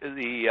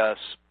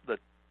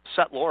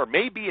settlor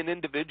may be an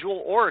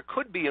individual or it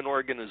could be an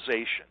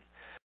organization.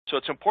 So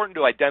it's important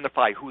to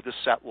identify who the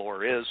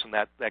settlor is, and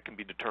that can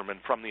be determined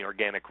from the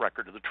organic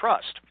record of the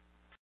trust.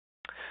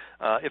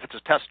 If it's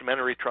a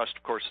testamentary trust,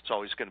 of course, it's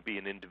always going to be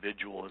an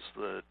individual as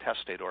the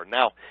testator.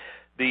 Now,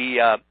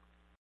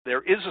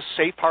 there is a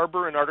safe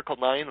harbor in Article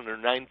 9 under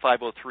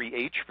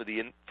 9503H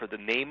for the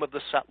name of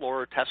the settlor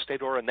or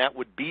testator, and that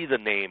would be the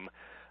name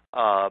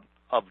of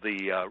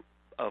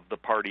the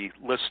party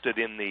listed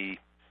in the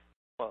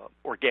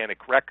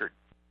organic record.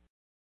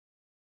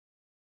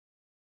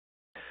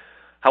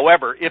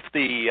 However, if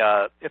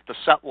the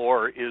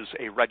settlor is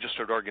a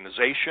registered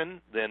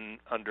organization, then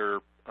under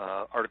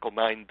Article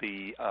 9,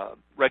 the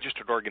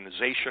registered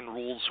organization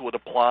rules would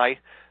apply,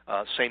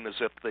 same as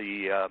if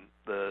the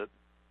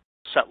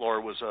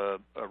settlor was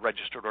a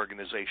registered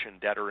organization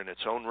debtor in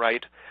its own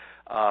right.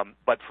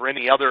 But for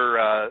any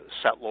other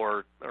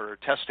settlor or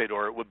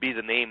testator, it would be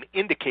the name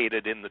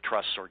indicated in the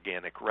trust's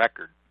organic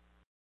record.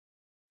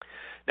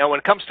 Now, when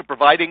it comes to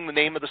providing the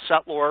name of the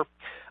settlor,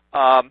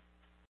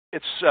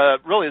 it's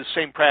really the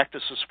same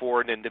practice as for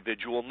an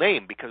individual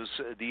name, because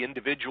the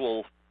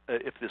individual,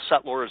 if the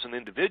settlor is an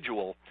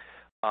individual,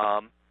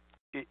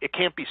 it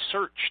can't be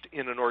searched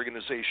in an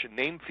organization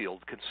name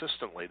field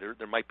consistently.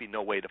 There might be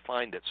no way to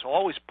find it. So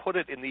always put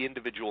it in the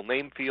individual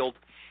name field,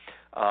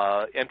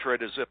 enter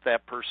it as if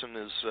that person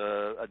is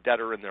a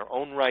debtor in their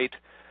own right,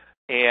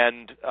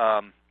 and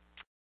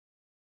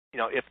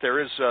if there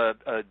is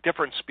a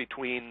difference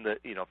between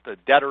if the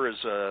debtor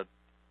is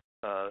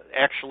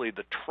actually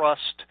the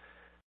trust,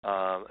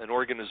 an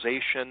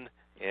organization,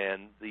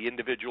 and the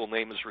individual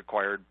name is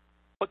required,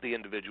 put the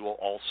individual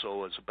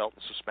also as a belt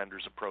and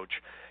suspenders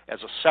approach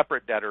as a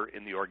separate debtor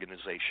in the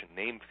organization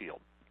name field.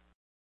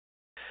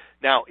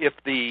 Now, if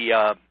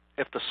the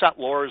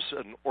settlor is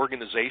an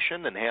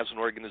organization and has an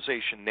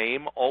organization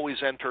name,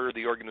 always enter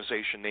the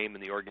organization name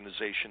in the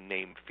organization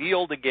name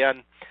field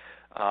again.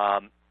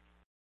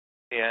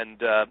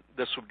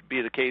 This would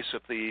be the case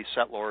if the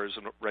settlor is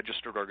a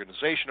registered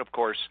organization, of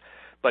course,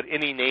 but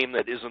any name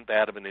that isn't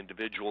that of an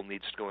individual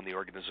needs to go in the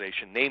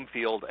organization name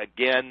field.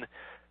 Again,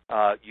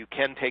 you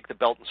can take the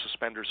belt and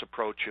suspenders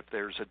approach if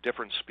there's a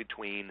difference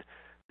between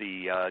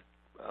the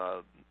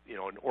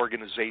an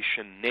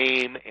organization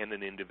name and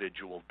an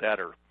individual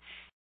debtor.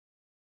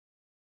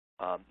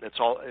 That's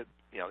all. It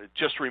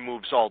just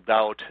removes all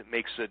doubt. It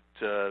makes it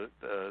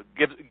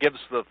gives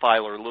the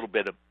filer a little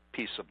bit of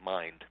peace of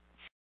mind.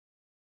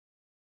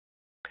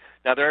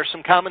 Now, there are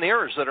some common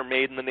errors that are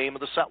made in the name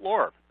of the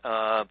settlor.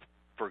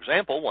 For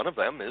example, one of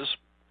them is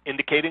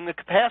indicating the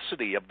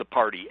capacity of the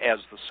party as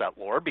the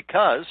settlor,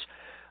 because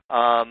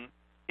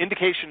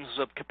indications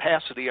of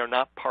capacity are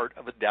not part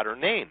of a debtor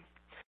name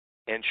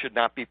and should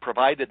not be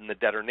provided in the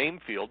debtor name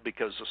field,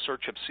 because a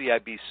search of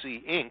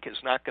CIBC Inc. is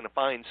not going to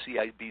find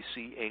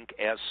CIBC Inc.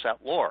 as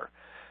settlor.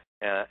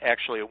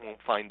 Actually, it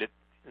won't find it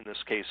in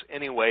this case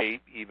anyway,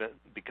 even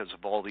because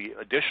of all the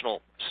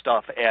additional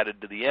stuff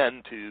added to the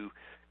end to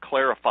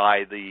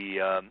clarify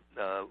the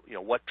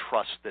what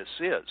trust this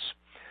is.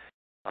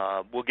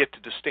 We'll get to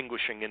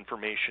distinguishing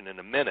information in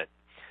a minute.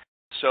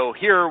 So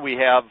here we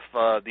have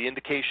the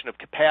indication of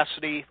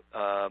capacity.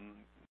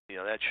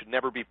 That should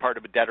never be part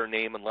of a debtor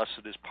name unless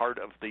it is part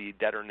of the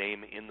debtor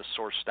name in the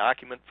source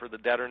document for the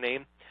debtor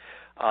name.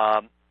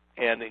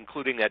 And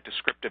including that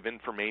descriptive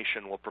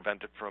information will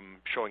prevent it from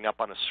showing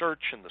up on a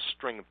search, and the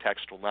string of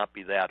text will not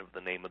be that of the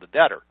name of the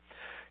debtor.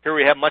 Here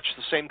we have much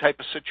the same type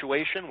of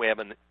situation. We have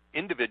an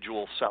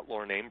individual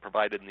settlor name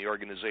provided in the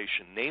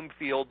organization name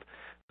field.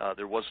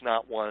 There was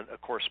not a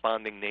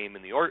corresponding name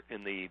in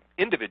the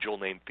individual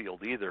name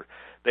field either.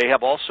 They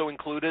have also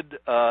included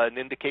an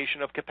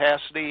indication of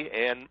capacity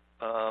and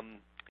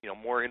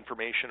more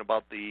information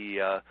about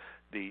the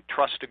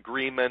trust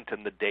agreement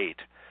and the date.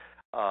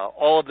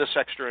 All of this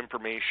extra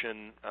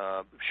information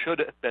should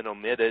have been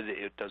omitted.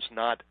 It does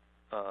not.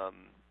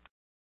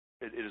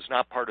 It is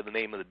not part of the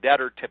name of the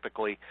debtor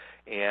typically,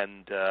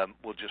 and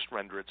will just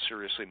render it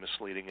seriously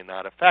misleading and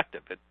not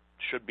effective. It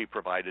should be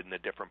provided in a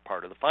different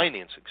part of the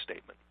financing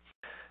statement.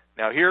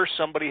 Now here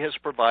somebody has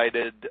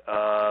provided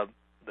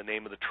the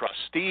name of the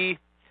trustee,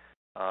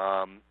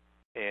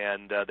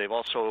 and they've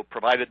also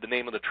provided the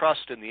name of the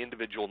trust in the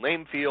individual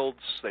name fields.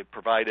 They've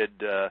provided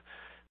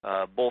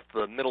both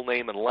the middle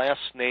name and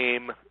last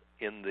name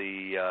in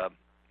the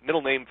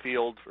middle name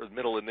field, or the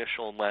middle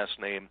initial and last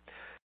name.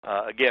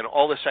 Again,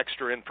 all this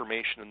extra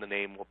information in the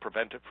name will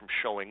prevent it from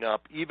showing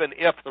up, even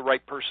if the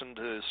right person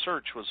to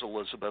search was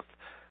Elizabeth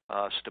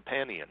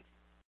Stepanian.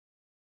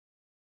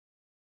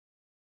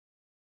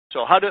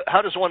 So how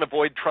does one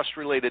avoid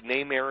trust-related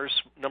name errors?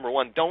 Number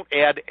one, don't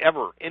add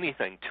ever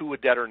anything to a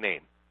debtor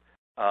name.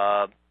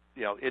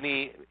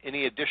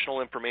 Any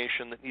additional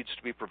information that needs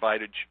to be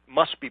provided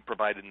must be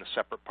provided in a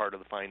separate part of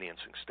the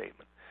financing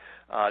statement.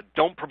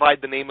 Don't provide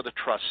the name of the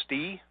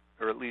trustee,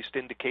 or at least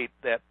indicate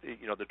that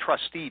the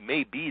trustee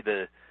may be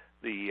the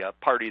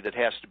party that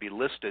has to be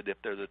listed if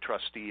they're the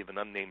trustee of an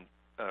unnamed,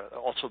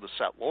 also the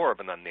settlor of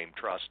an unnamed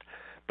trust.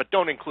 But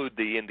don't include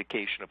the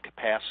indication of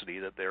capacity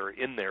that they're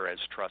in there as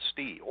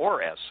trustee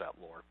or as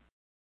settlor.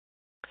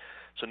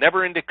 So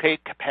never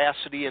indicate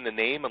capacity in the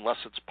name unless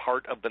it's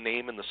part of the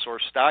name in the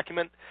source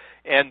document.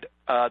 And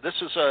this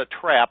is a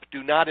trap.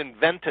 Do not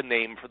invent a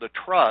name for the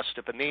trust.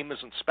 If a name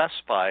isn't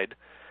specified,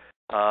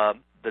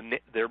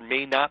 there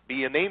may not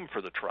be a name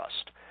for the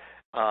trust.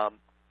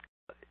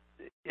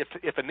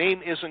 If a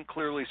name isn't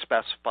clearly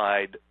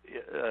specified,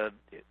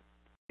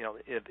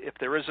 if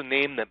there is a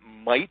name that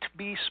might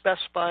be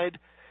specified,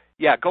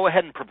 yeah, go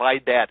ahead and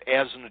provide that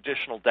as an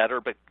additional debtor,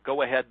 but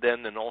go ahead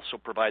then and also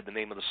provide the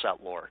name of the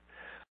settlor.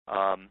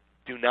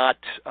 Do not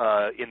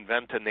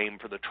invent a name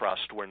for the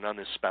trust where none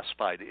is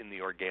specified in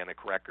the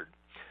organic record,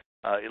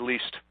 at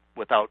least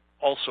without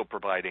also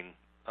providing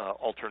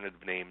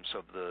alternative names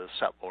of the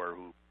settlor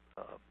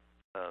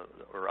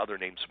or other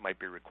names that might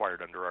be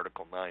required under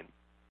Article 9.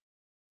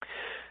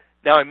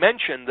 Now, I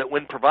mentioned that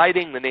when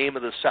providing the name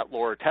of the settlor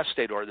or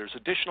testator, there's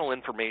additional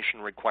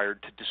information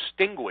required to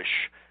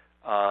distinguish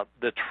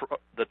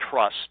the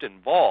trust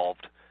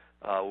involved,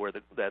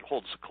 that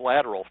holds the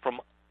collateral, from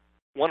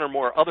one or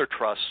more other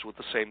trusts with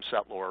the same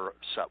settlor or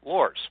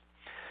settlors.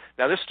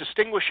 Now, this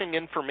distinguishing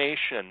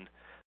information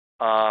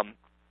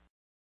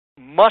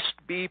must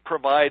be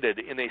provided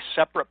in a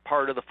separate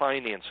part of the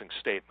financing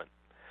statement.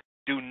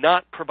 Do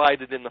not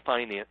provide it in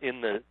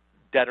the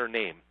debtor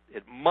name.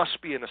 It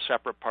must be in a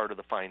separate part of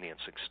the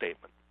financing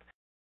statement.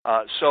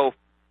 So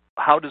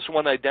how does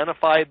one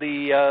identify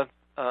the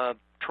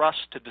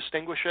trust to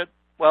distinguish it?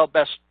 Well,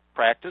 best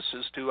practice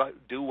is to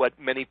do what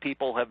many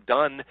people have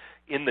done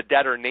in the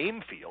debtor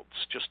name fields.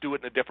 Just do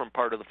it in a different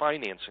part of the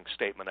financing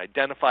statement.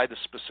 Identify the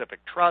specific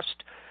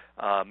trust,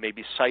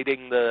 maybe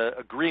citing the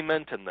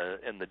agreement and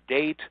the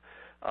date,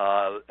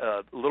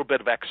 a little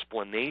bit of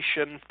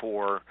explanation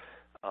for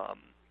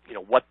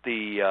what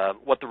the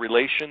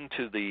relation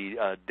to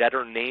the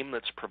debtor name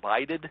that's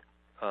provided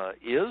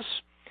is,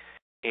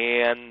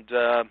 and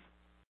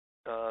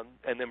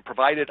then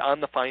provide it on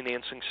the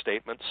financing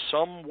statement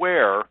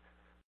somewhere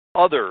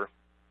other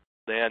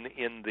than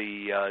in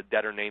the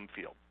debtor name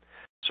field.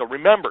 So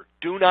remember,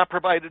 do not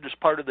provide it as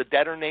part of the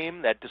debtor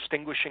name. That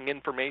distinguishing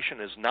information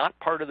is not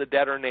part of the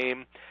debtor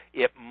name.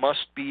 It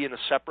must be in a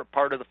separate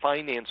part of the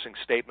financing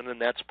statement,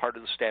 and that's part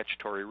of the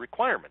statutory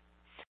requirement.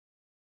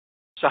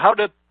 So how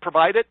to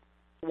provide it?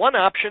 One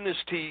option is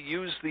to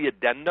use the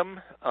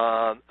addendum.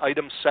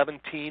 Item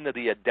 17 of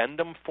the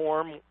addendum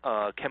form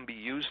can be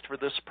used for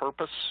this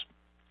purpose.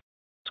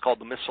 It's called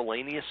the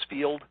miscellaneous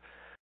field.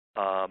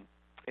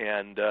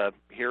 And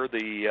here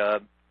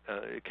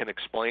it can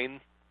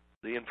explain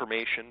the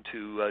information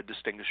to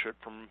distinguish it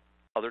from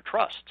other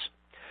trusts.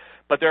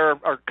 But there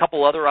are a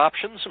couple other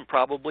options, and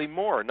probably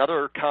more.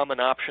 Another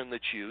common option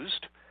that's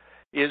used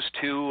is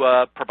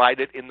to provide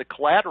it in the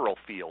collateral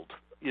field,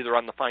 either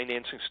on the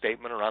financing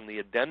statement or on the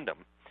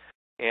addendum.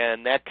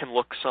 And that can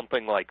look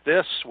something like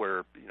this,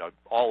 where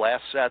all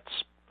assets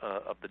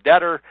of the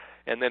debtor,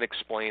 and then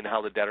explain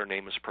how the debtor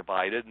name is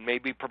provided, and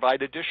maybe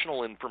provide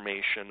additional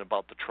information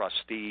about the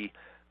trustee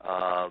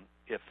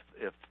if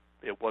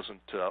it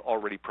wasn't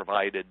already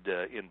provided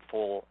in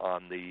full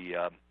on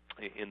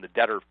in the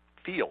debtor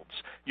fields.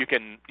 You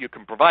can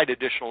provide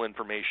additional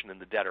information in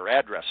the debtor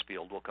address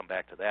field. We'll come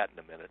back to that in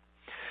a minute.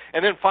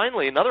 And then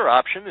finally, another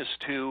option is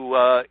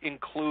to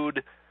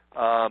include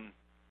a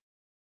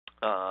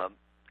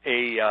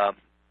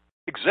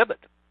exhibit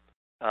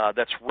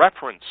that's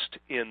referenced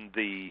in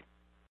the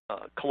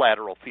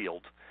collateral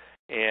field,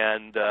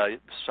 and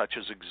such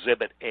as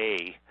Exhibit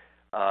A.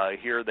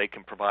 Here they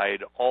can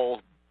provide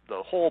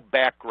the whole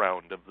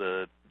background of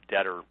the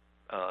debtor,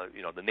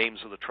 the names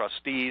of the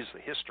trustees, the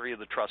history of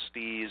the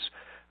trustees,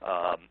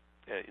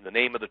 the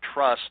name of the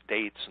trust,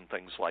 dates, and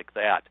things like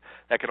that.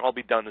 That can all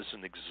be done as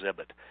an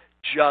exhibit.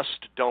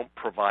 Just don't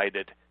provide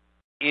it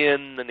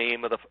in the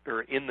name of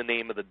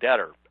the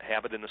debtor.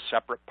 Have it in a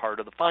separate part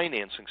of the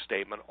financing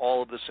statement.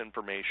 All of this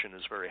information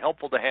is very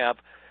helpful to have,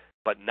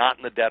 but not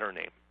in the debtor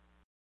name.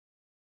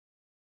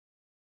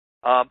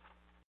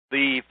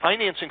 The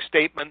financing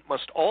statement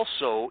must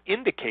also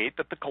indicate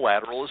that the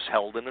collateral is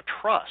held in a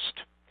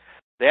trust.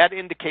 That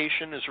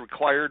indication is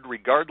required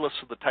regardless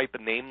of the type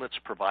of name that's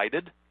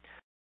provided.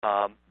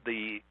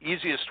 The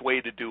easiest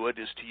way to do it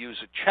is to use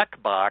a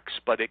checkbox,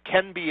 but it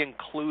can be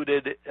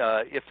included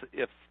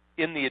if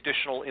in the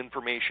additional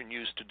information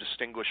used to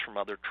distinguish from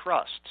other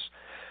trusts.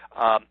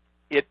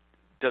 It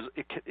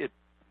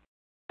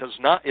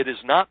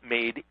is not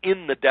made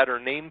in the debtor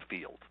name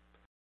field.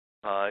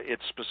 It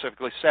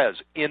specifically says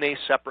in a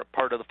separate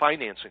part of the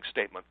financing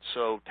statement.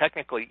 So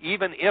technically,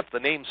 even if the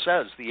name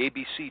says the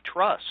ABC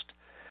Trust,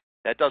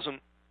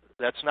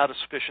 that's not a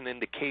sufficient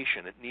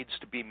indication. It needs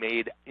to be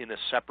made in a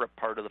separate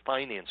part of the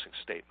financing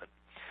statement.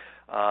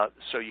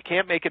 So you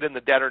can't make it in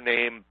the debtor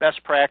name.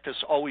 Best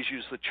practice, always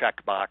use the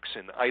checkbox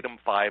in Item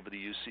 5 of the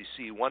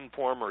UCC 1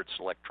 form or its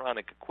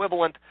electronic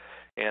equivalent,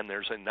 and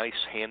there's a nice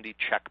handy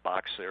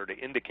checkbox there to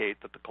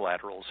indicate that the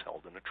collateral is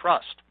held in a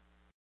trust.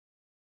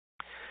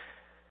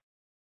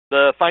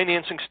 The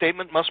financing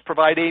statement must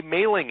provide a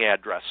mailing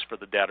address for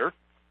the debtor.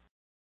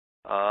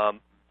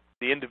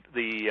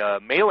 The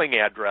mailing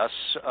address,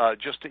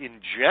 just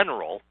in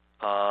general,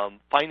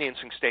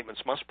 financing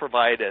statements must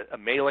provide a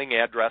mailing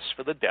address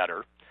for the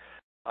debtor.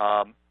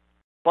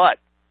 But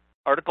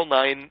Article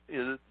 9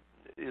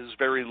 is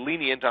very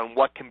lenient on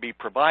what can be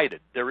provided.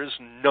 There is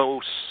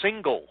no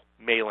single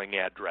mailing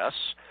address.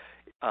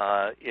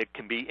 It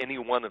can be any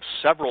one of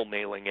several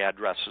mailing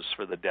addresses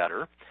for the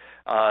debtor.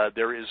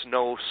 There is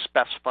no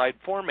specified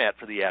format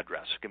for the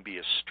address. It can be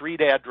a street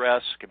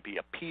address, it can be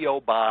a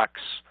P.O. box.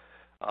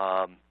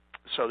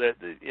 So that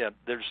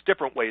there's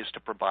different ways to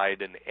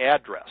provide an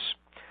address.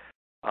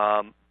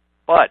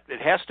 But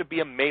it has to be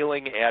a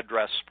mailing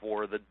address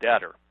for the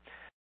debtor.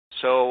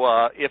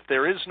 So if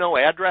there is no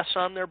address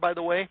on there, by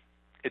the way,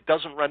 it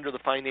doesn't render the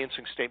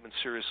financing statement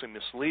seriously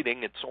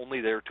misleading. It's only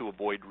there to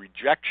avoid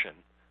rejection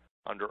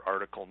under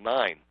Article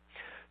 9.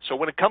 So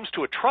when it comes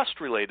to a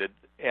trust-related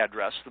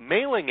address, the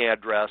mailing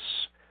address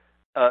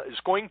is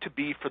going to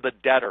be for the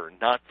debtor,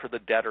 not for the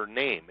debtor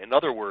name. In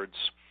other words,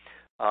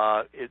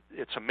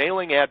 it's a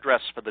mailing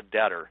address for the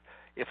debtor.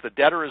 If the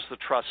debtor is the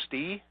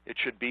trustee, it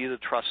should be the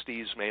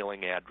trustee's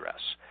mailing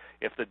address.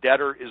 If the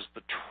debtor is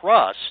the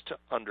trust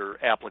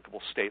under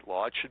applicable state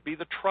law, it should be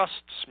the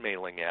trust's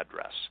mailing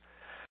address.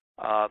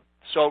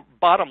 So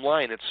bottom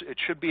line, it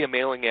should be a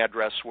mailing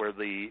address where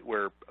the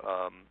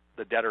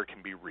debtor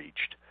can be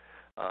reached.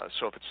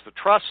 So if it's the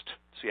trust,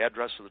 it's the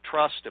address of the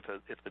trust. If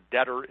the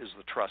debtor is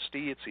the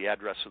trustee, it's the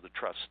address of the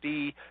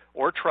trustee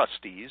or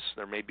trustees.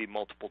 There may be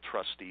multiple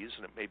trustees,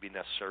 and it may be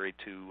necessary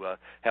to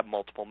have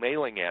multiple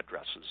mailing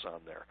addresses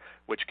on there,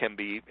 which can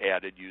be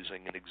added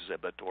using an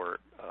exhibit or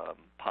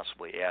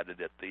possibly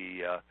added at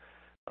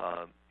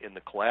in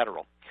the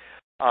collateral.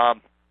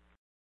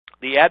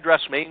 The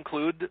address may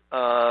include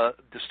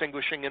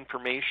distinguishing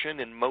information.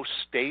 In most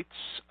states,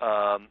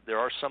 there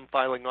are some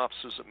filing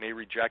offices that may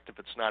reject if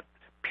it's not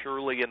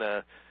purely in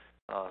a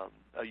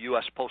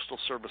U.S. Postal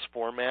Service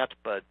format,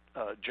 but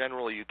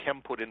generally you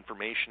can put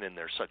information in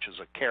there, such as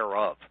a care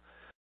of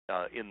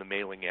in the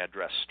mailing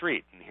address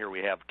street. And here we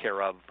have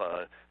care of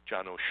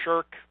John O.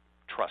 Shirk,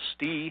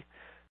 trustee,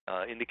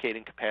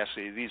 indicating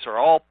capacity. These are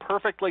all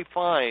perfectly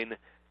fine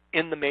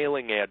in the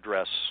mailing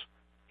address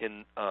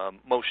in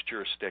most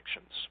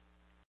jurisdictions.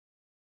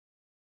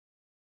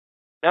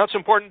 Now it's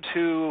important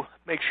to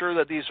make sure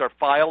that these are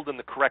filed in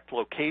the correct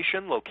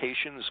location.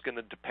 Location is going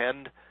to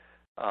depend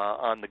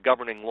on the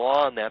governing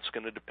law, and that's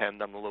going to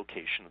depend on the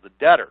location of the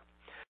debtor.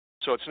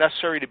 So it's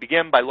necessary to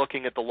begin by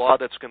looking at the law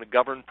that's going to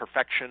govern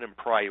perfection and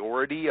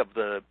priority of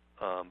the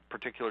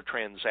particular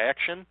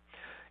transaction,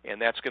 and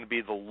that's going to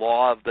be the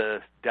law of the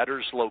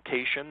debtor's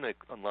location,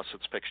 unless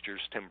it's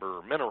fixtures, timber,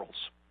 or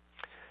minerals.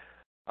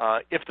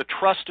 If the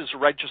trust is a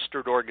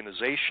registered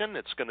organization,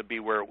 it's going to be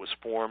where it was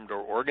formed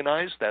or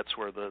organized. That's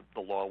where the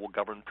law will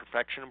govern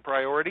perfection and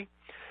priority.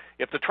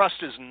 If the trust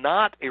is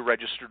not a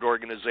registered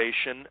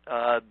organization,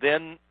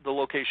 then the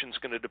location is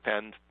going to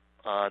depend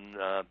on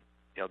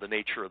the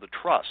nature of the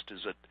trust.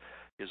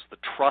 Is Is the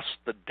trust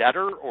the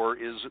debtor, or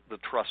is the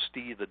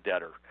trustee the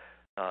debtor?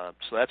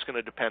 So that's going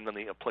to depend on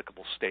the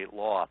applicable state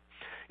law.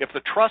 If the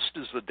trust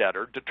is the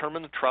debtor,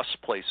 determine the trust's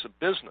place of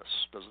business.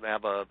 Does it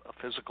have a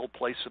physical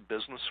place of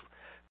business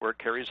where it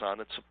carries on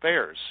its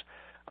affairs?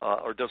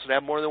 Or does it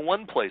have more than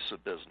one place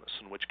of business,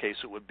 in which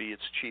case it would be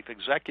its chief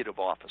executive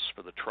office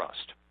for the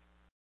trust?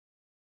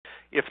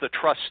 If the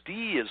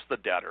trustee is the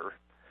debtor,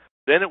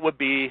 then it would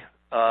be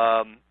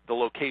the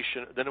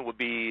location. Then it would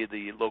be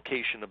the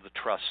location of the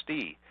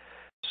trustee.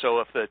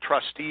 So if the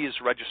trustee is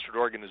a registered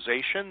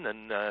organization,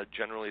 then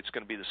generally it's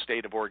going to be the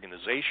state of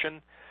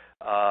organization.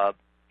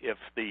 If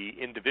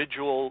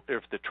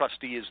the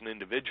trustee is an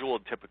individual,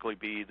 it would typically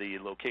be the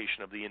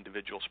location of the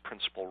individual's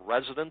principal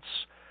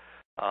residence.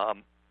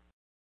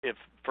 If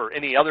for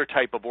any other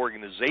type of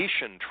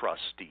organization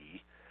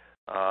trustee,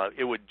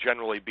 it would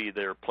generally be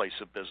their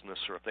place of business,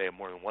 or if they have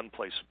more than one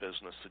place of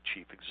business, the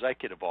chief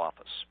executive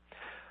office.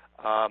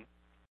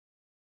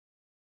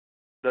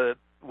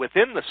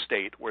 Within the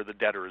state where the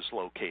debtor is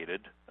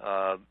located,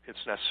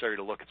 it's necessary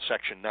to look at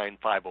Section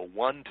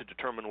 9501 to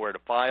determine where to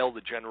file.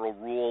 The general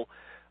rule,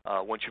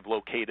 once you've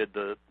located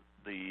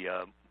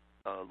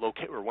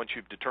once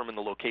you've determined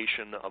the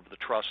location of the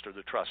trust or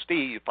the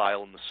trustee, you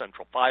file in the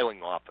central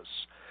filing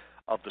office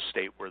of the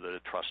state where the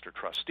trust or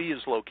trustee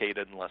is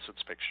located, unless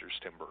it's fixtures,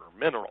 timber, or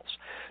minerals.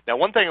 Now,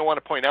 one thing I want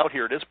to point out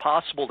here: it is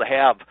possible to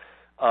have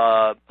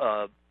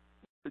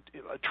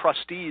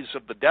trustees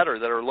of the debtor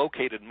that are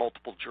located in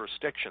multiple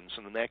jurisdictions,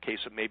 and in that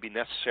case it may be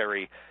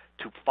necessary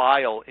to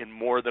file in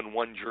more than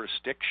one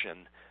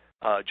jurisdiction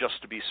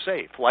just to be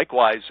safe.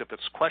 Likewise, if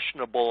it's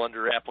questionable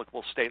under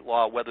applicable state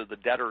law whether the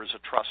debtor is a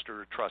trust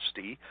or a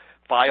trustee,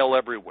 file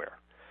everywhere.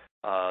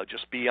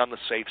 Just be on the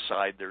safe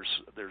side.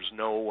 There's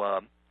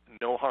no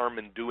harm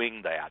in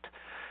doing that.